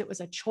realize it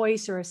was a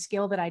choice or a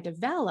skill that I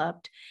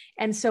developed.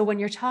 And so when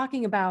you're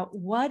talking about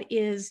what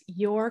is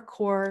your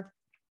core,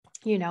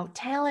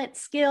 talent,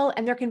 skill,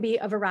 and there can be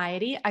a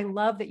variety. I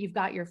love that you've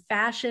got your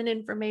fashion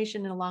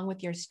information along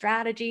with your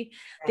strategy.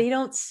 They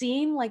don't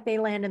seem like they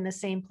land in the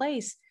same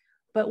place,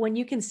 but when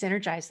you can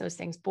synergize those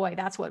things, boy,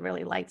 that's what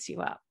really lights you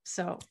up.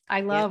 So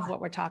I love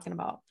what we're talking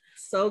about.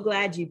 So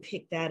glad you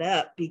picked that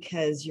up,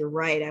 because you're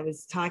right. I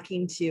was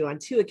talking to on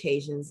 2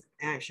 occasions,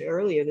 actually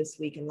earlier this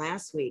week and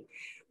last week,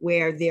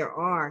 where there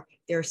are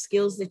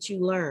skills that you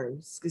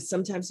learn. Because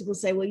sometimes people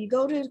say, well, you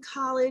go to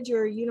college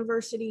or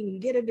university and you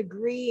get a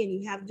degree and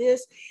you have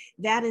this,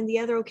 that, and the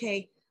other.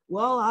 Okay,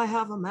 well, I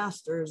have a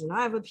master's and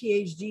I have a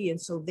PhD. And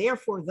so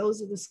therefore,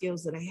 those are the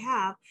skills that I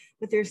have.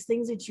 But there's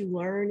things that you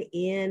learn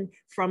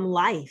from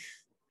life.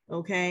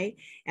 Okay.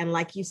 And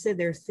like you said,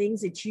 there are things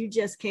that you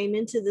just came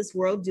into this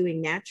world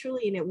doing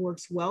naturally, and it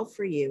works well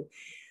for you.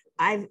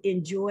 I've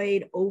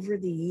enjoyed over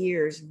the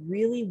years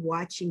really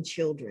watching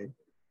children.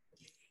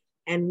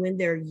 And when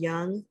they're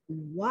young,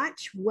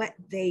 watch what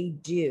they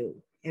do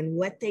and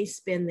what they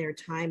spend their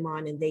time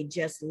on. And they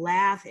just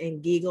laugh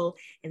and giggle,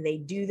 and they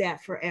do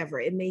that forever.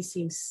 It may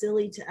seem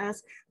silly to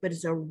us, but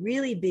it's a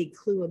really big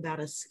clue about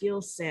a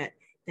skill set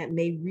that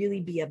may really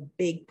be a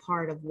big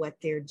part of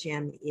what their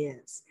gem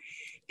is.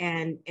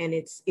 And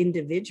it's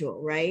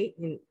individual, right?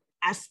 And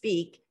I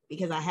speak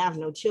because I have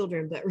no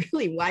children, but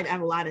really I have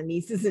a lot of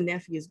nieces and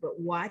nephews, but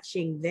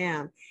watching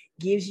them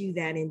gives you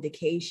that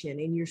indication.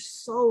 And you're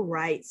so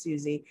right,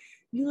 Susie.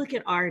 You look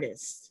at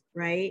artists,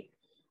 right?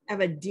 I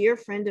have a dear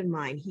friend of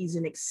mine. He's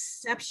an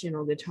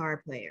exceptional guitar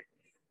player.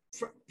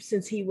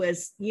 Since he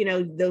was,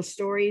 those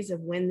stories of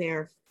when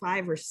they're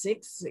 5 or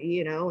 6,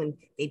 and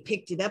they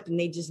picked it up and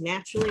they just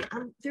naturally,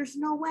 there's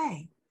no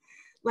way.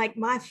 Like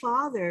my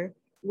father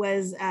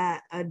was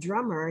a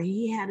drummer.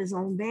 He had his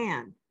own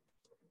band.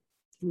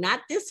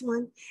 Not this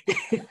one.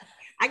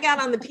 I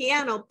got on the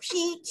piano.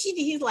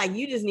 He's like,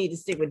 you just need to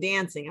stick with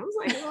dancing. I was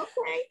like,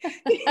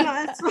 okay,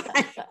 that's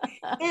right.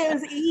 It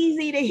was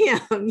easy to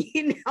him,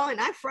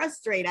 and I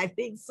frustrate, I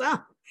think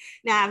some.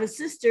 Now I have a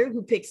sister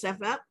who picks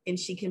stuff up and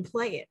she can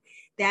play it.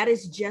 That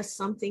is just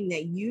something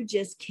that you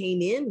just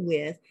came in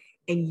with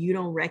and you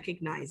don't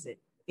recognize it.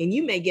 And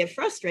you may get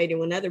frustrated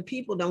when other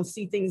people don't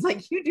see things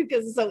like you do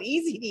because it's so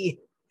easy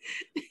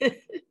to you.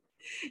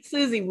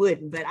 Susie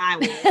wouldn't, but I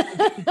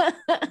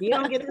would. You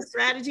don't get the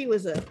strategy I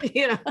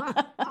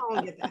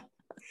don't get that.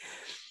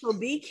 So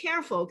be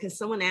careful, because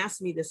someone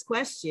asked me this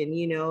question,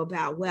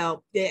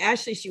 about,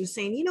 actually she was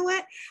saying, you know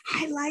what,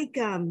 I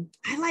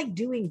like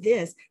doing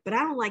this, but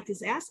I don't like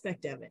this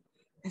aspect of it.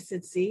 I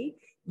said, see,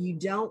 you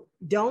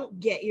don't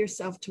get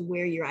yourself to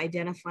where you're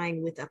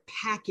identifying with a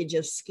package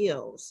of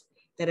skills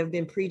that have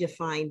been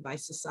predefined by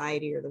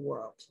society or the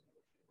world.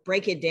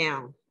 Break it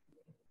down.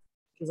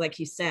 Because like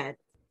you said,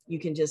 you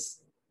can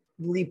just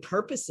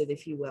repurpose it,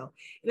 if you will.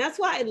 And that's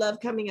why I love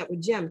coming up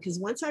with GEM, because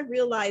once I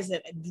realized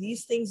that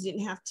these things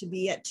didn't have to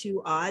be at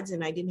 2 odds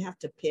and I didn't have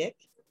to pick,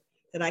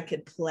 that I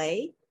could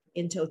play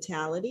in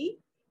totality,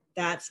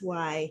 that's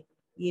why,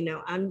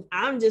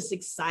 I'm just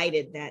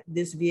excited that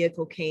this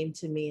vehicle came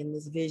to me and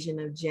this vision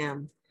of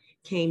GEM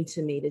came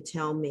to me to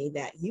tell me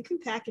that you can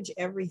package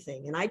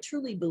everything. And I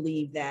truly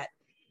believe that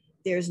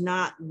there's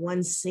not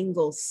one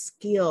single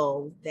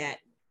skill that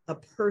a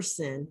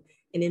person,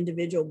 an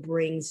individual,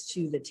 brings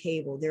to the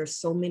table. There are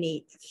so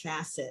many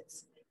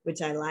facets,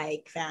 which I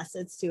like,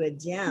 facets to a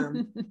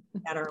gem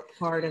that are a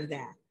part of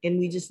that. And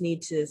we just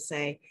need to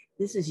say,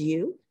 this is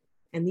you.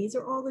 And these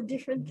are all the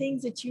different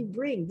things that you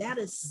bring. That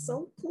is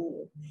so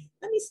cool.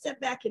 Let me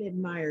step back and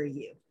admire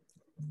you.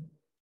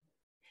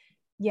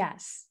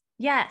 Yes.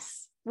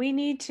 Yes. We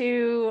need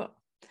to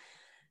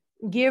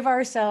give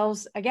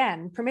ourselves,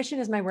 again, permission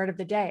is my word of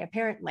the day,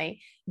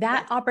 apparently,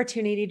 that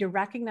opportunity to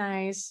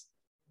recognize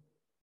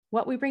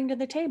what we bring to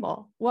the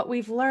table, what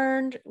we've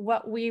learned,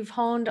 what we've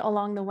honed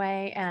along the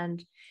way,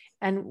 and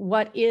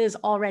what is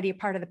already a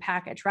part of the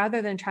package,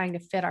 rather than trying to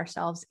fit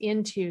ourselves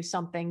into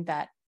something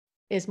that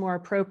is more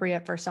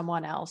appropriate for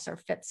someone else or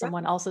fits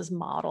someone else's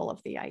model of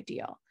the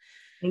ideal.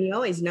 And you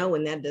always know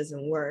when that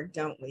doesn't work,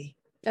 don't we?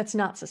 That's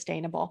not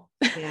sustainable.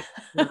 Yeah,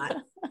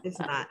 it's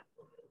not.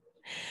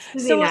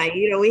 Susie and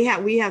I,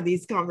 we have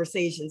these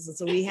conversations. And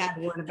so we had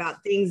one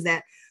about things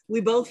that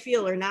we both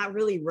feel are not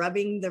really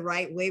rubbing the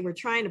right way. We're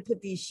trying to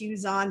put these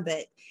shoes on,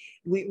 but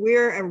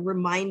we're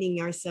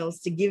reminding ourselves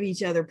to give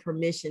each other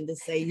permission to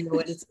say, you know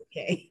what, it's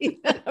okay.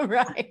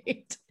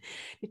 Right.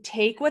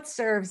 Take what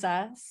serves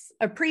us,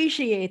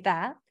 appreciate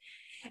that,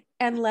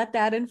 and let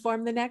that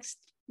inform the next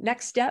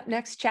step,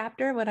 next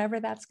chapter, whatever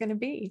that's going to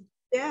be.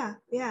 Yeah,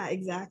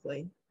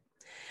 exactly.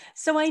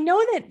 So I know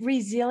that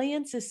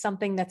resilience is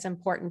something that's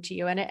important to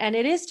you, and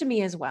it is to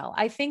me as well.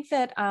 I think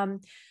that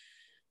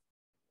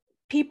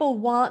people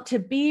want to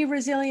be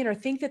resilient or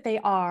think that they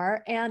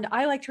are. And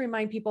I like to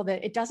remind people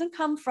that it doesn't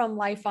come from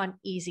life on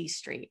easy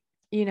street.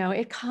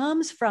 It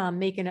comes from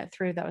making it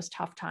through those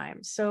tough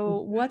times.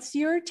 So what's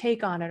your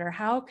take on it, or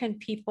how can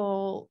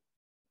people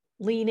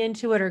lean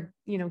into it, or,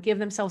 give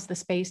themselves the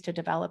space to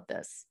develop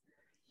this?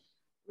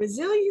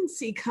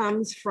 Resiliency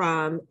comes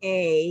from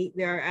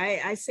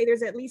I say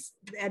there's at least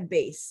at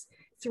base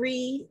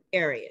 3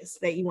 areas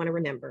that you want to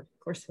remember. Of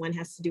course, one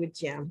has to do with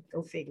gem,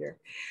 go figure.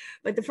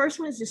 But the first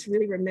one is just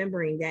really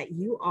remembering that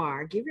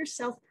give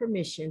yourself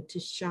permission to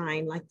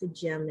shine like the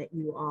gem that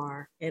you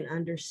are, and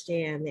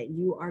understand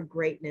that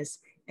greatness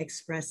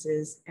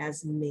expresses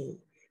as me,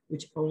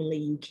 which only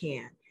you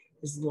can.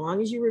 As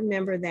long as you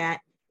remember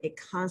that, it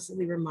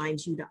constantly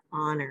reminds you to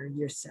honor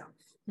yourself.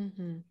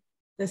 Mm-hmm.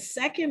 The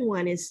second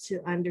one is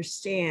to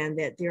understand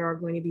that there are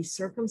going to be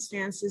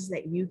circumstances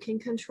that you can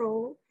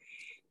control,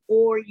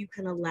 or you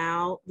can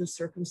allow the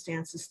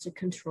circumstances to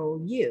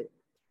control you.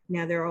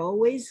 Now, there are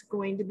always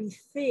going to be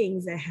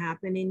things that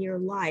happen in your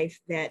life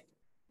that,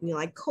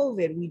 like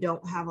COVID, we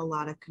don't have a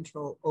lot of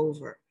control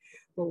over.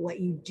 But what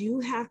you do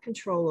have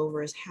control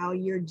over is how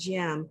your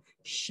gem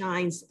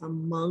shines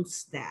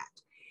amongst that,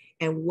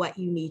 and what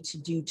you need to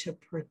do to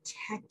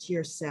protect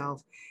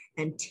yourself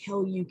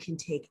until you can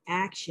take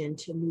action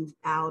to move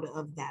out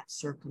of that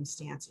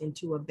circumstance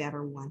into a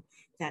better one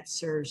that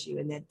serves you.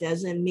 And that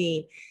doesn't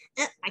mean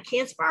I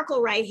can't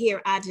sparkle right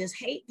here, I just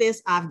hate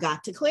this, I've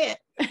got to quit.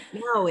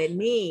 No, it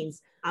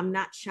means I'm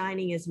not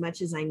shining as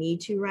much as I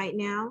need to right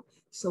now.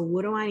 So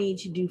what do I need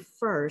to do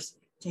first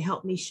to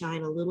help me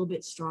shine a little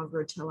bit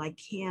stronger until I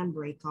can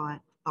break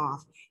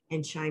off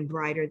and shine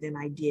brighter than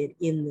I did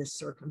in this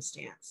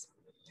circumstance?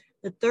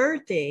 The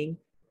third thing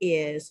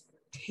is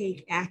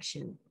take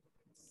action.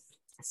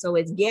 So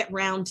it's get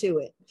round to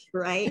it,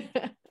 right?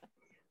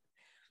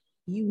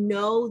 You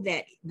know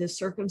that the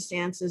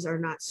circumstances are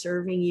not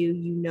serving you.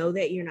 You know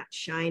that you're not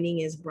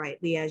shining as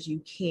brightly as you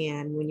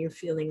can when you're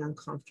feeling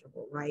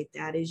uncomfortable, right?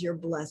 That is your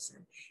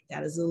blessing.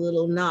 That is a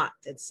little knot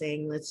that's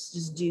saying, let's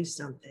just do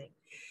something.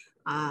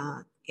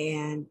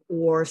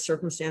 Or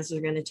circumstances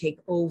are going to take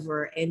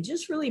over. And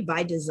just really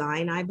by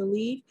design, I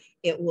believe,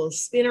 it will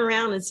spin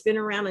around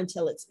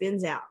until it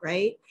spins out,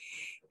 right?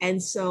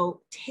 And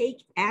so take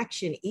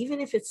action, even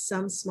if it's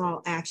some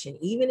small action,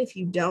 even if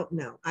you don't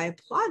know. I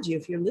applaud you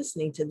if you're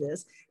listening to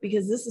this,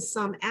 because this is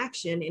some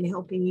action in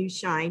helping you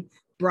shine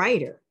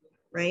brighter,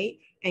 right?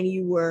 And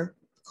you were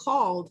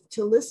called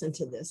to listen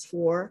to this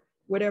for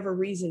whatever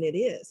reason it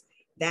is.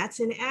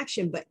 That's an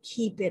action, but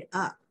keep it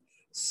up.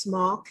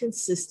 Small,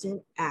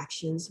 consistent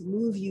actions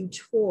move you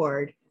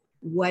toward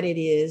what it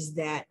is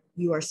that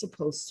you are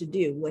supposed to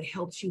do, what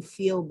helps you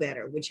feel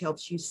better, which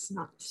helps you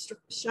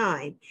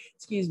shine,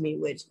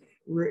 which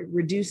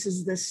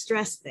reduces the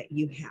stress that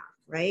you have,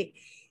 right?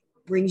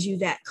 Brings you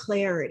that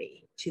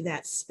clarity to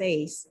that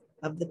space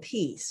of the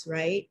peace,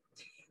 right?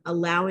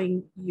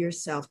 Allowing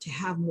yourself to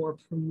have more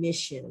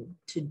permission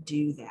to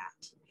do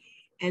that.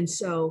 And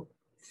so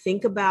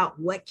think about,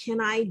 what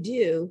can I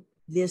do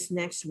this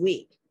next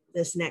week,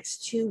 this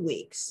next 2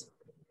 weeks,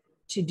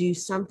 to do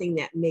something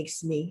that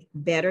makes me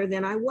better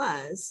than I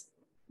was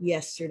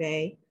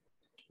yesterday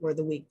or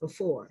the week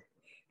before.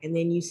 And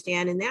then you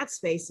stand in that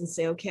space and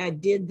say, okay, I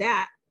did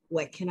that.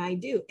 What can I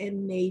do?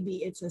 And maybe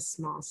it's a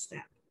small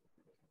step.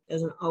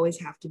 Doesn't always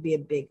have to be a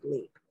big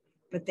leap,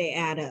 but they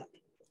add up.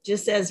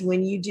 Just as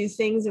when you do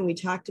things, and we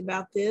talked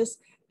about this,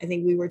 I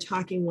think we were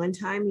talking one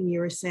time and you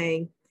were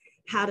saying,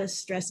 how does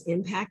stress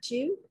impact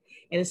you?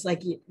 And it's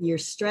like you're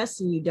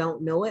stressed and you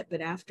don't know it,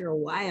 but after a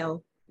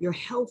while, your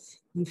health,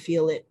 you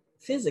feel it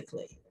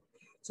physically.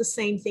 It's the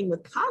same thing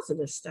with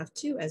positive stuff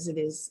too, as it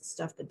is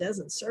stuff that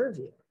doesn't serve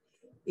you.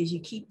 Is you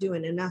keep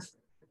doing enough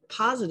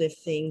positive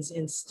things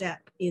and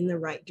step in the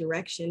right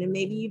direction. And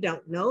maybe you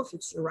don't know if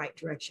it's the right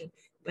direction,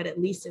 but at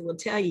least it will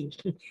tell you,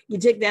 you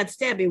took that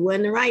step, it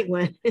wasn't the right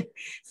one.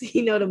 So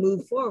you know to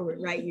move forward,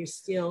 right? You're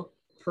still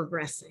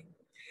progressing.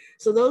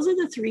 So those are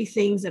the 3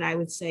 things that I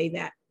would say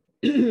that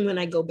when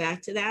I go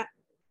back to that,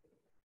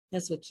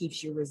 that's what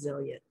keeps you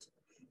resilient.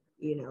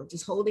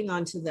 Just holding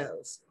on to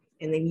those,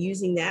 and then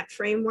using that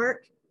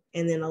framework,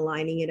 and then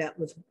aligning it up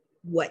with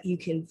what you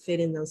can fit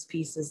in those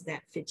pieces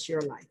that fits your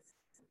life,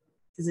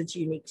 because it's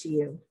unique to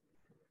you.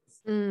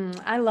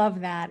 I love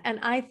that. And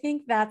I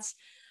think that's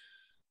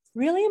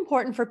really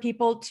important for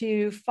people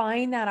to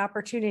find that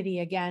opportunity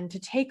again, to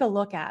take a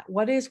look at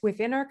what is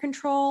within our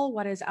control,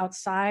 what is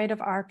outside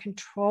of our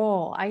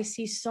control. I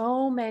see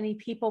so many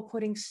people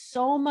putting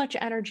so much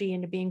energy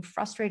into being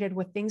frustrated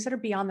with things that are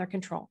beyond their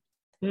control.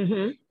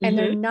 And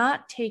they're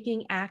not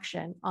taking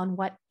action on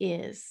what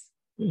is.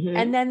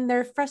 And then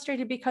they're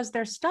frustrated because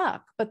they're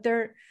stuck, but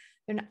they're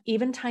not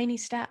even tiny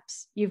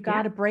steps. You've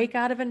got to break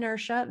out of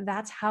inertia.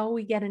 That's how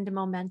we get into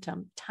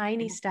momentum.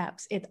 Tiny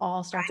steps. It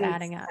all starts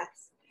adding up.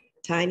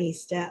 Tiny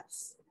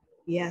steps.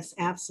 Yes,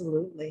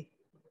 absolutely.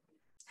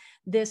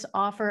 This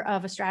offer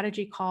of a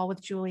strategy call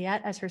with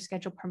Juliet as her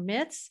schedule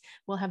permits.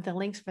 We'll have the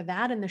links for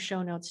that in the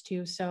show notes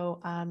too.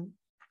 So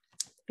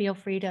feel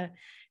free to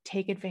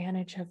take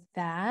advantage of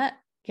that.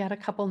 Get a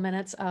couple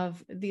minutes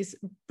of these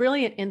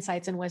brilliant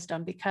insights and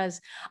wisdom, because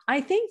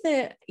I think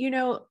that,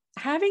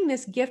 having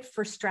this gift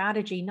for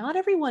strategy, not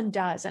everyone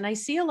does. And I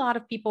see a lot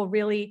of people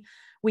really,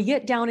 we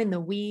get down in the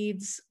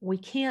weeds. We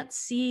can't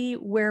see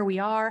where we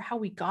are, how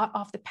we got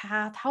off the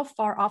path, how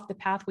far off the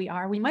path we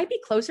are. We might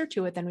be closer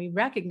to it than we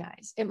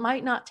recognize. It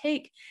might not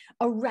take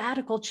a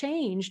radical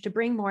change to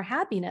bring more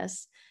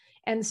happiness.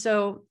 And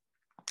so,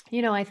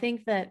 I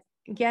think that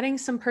getting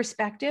some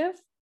perspective,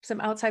 some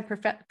outside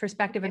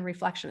perspective and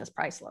reflection is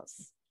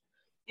priceless.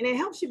 And it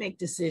helps you make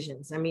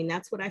decisions. I mean,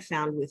 that's what I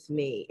found with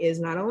me, is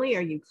not only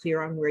are you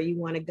clear on where you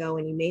want to go,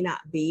 and you may not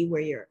be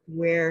where you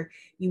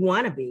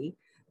want to be,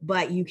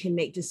 but you can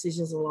make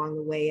decisions along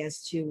the way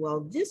as to, well,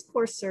 this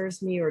course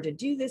serves me, or to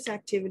do this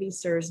activity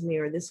serves me,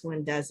 or this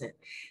one doesn't.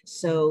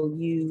 So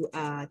you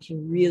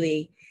can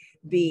really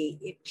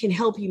it can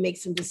help you make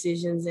some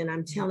decisions. And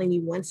I'm telling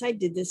you, once I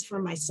did this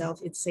for myself,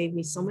 it saved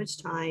me so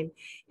much time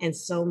and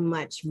so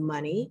much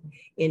money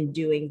in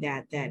doing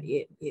that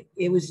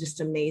it was just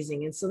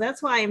amazing. And so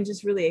that's why I'm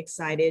just really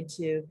excited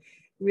to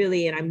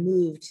really, and I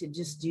moved to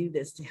just do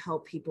this to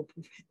help people,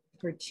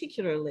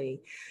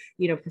 particularly,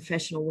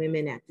 professional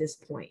women at this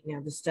point. Now,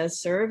 this does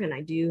serve, and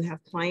I do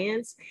have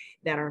clients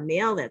that are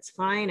male. That's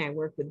fine. I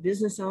work with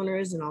business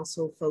owners and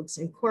also folks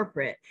in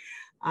corporate,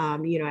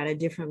 at a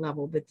different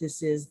level, but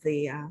this is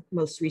the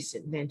most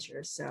recent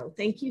venture. So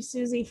thank you,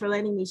 Susie, for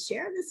letting me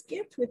share this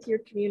gift with your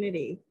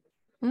community.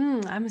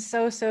 I'm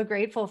so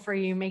grateful for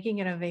you making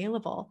it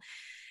available.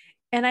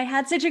 And I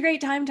had such a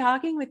great time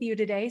talking with you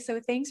today.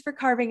 So thanks for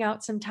carving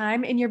out some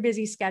time in your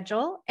busy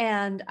schedule.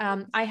 And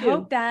I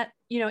hope that,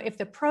 if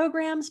the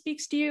program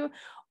speaks to you,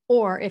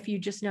 or if you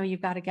just know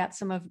you've got to get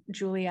some of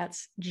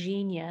Juliet's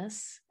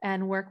genius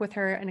and work with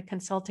her in a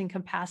consulting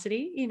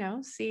capacity,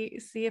 see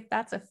if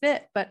that's a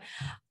fit. But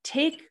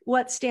take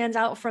what stands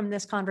out from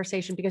this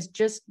conversation, because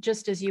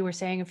just as you were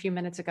saying a few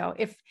minutes ago,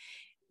 if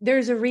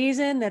there's a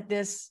reason that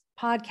this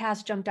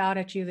podcast jumped out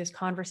at you, this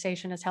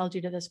conversation has held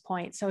you to this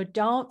point. So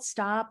don't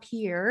stop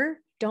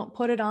here. Don't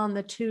put it on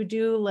the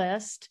to-do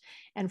list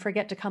and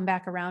forget to come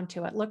back around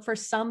to it. Look for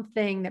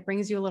something that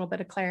brings you a little bit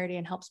of clarity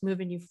and helps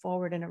moving you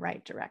forward in the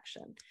right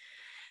direction.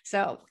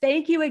 So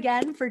thank you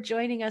again for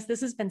joining us. This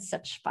has been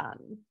such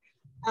fun.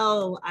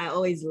 Oh, I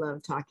always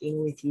love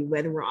talking with you,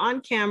 whether we're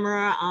on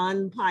camera,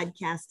 on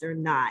podcast or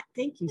not.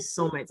 Thank you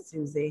so much,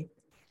 Susie.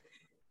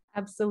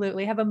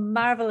 Absolutely. Have a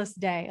marvelous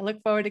day. I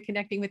look forward to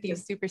connecting with you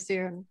super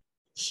soon.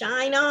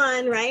 Shine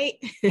on, right?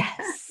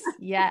 Yes.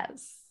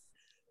 Yes.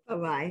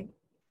 Bye-bye.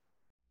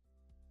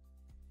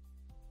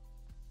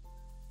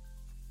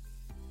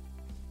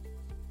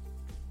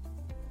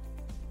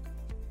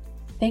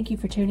 Thank you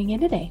for tuning in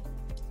today.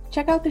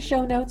 Check out the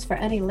show notes for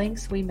any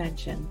links we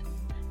mentioned.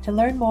 To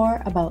learn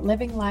more about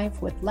living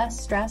life with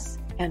less stress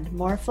and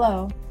more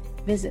flow,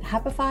 visit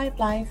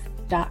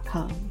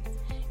happifiedlife.com.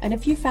 And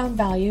if you found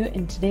value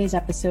in today's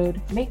episode,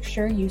 make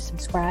sure you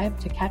subscribe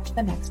to catch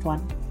the next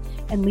one,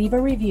 and leave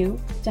a review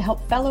to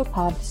help fellow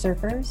pod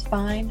surfers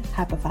find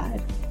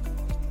Happified.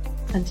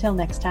 Until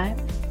next time,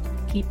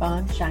 keep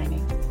on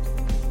shining.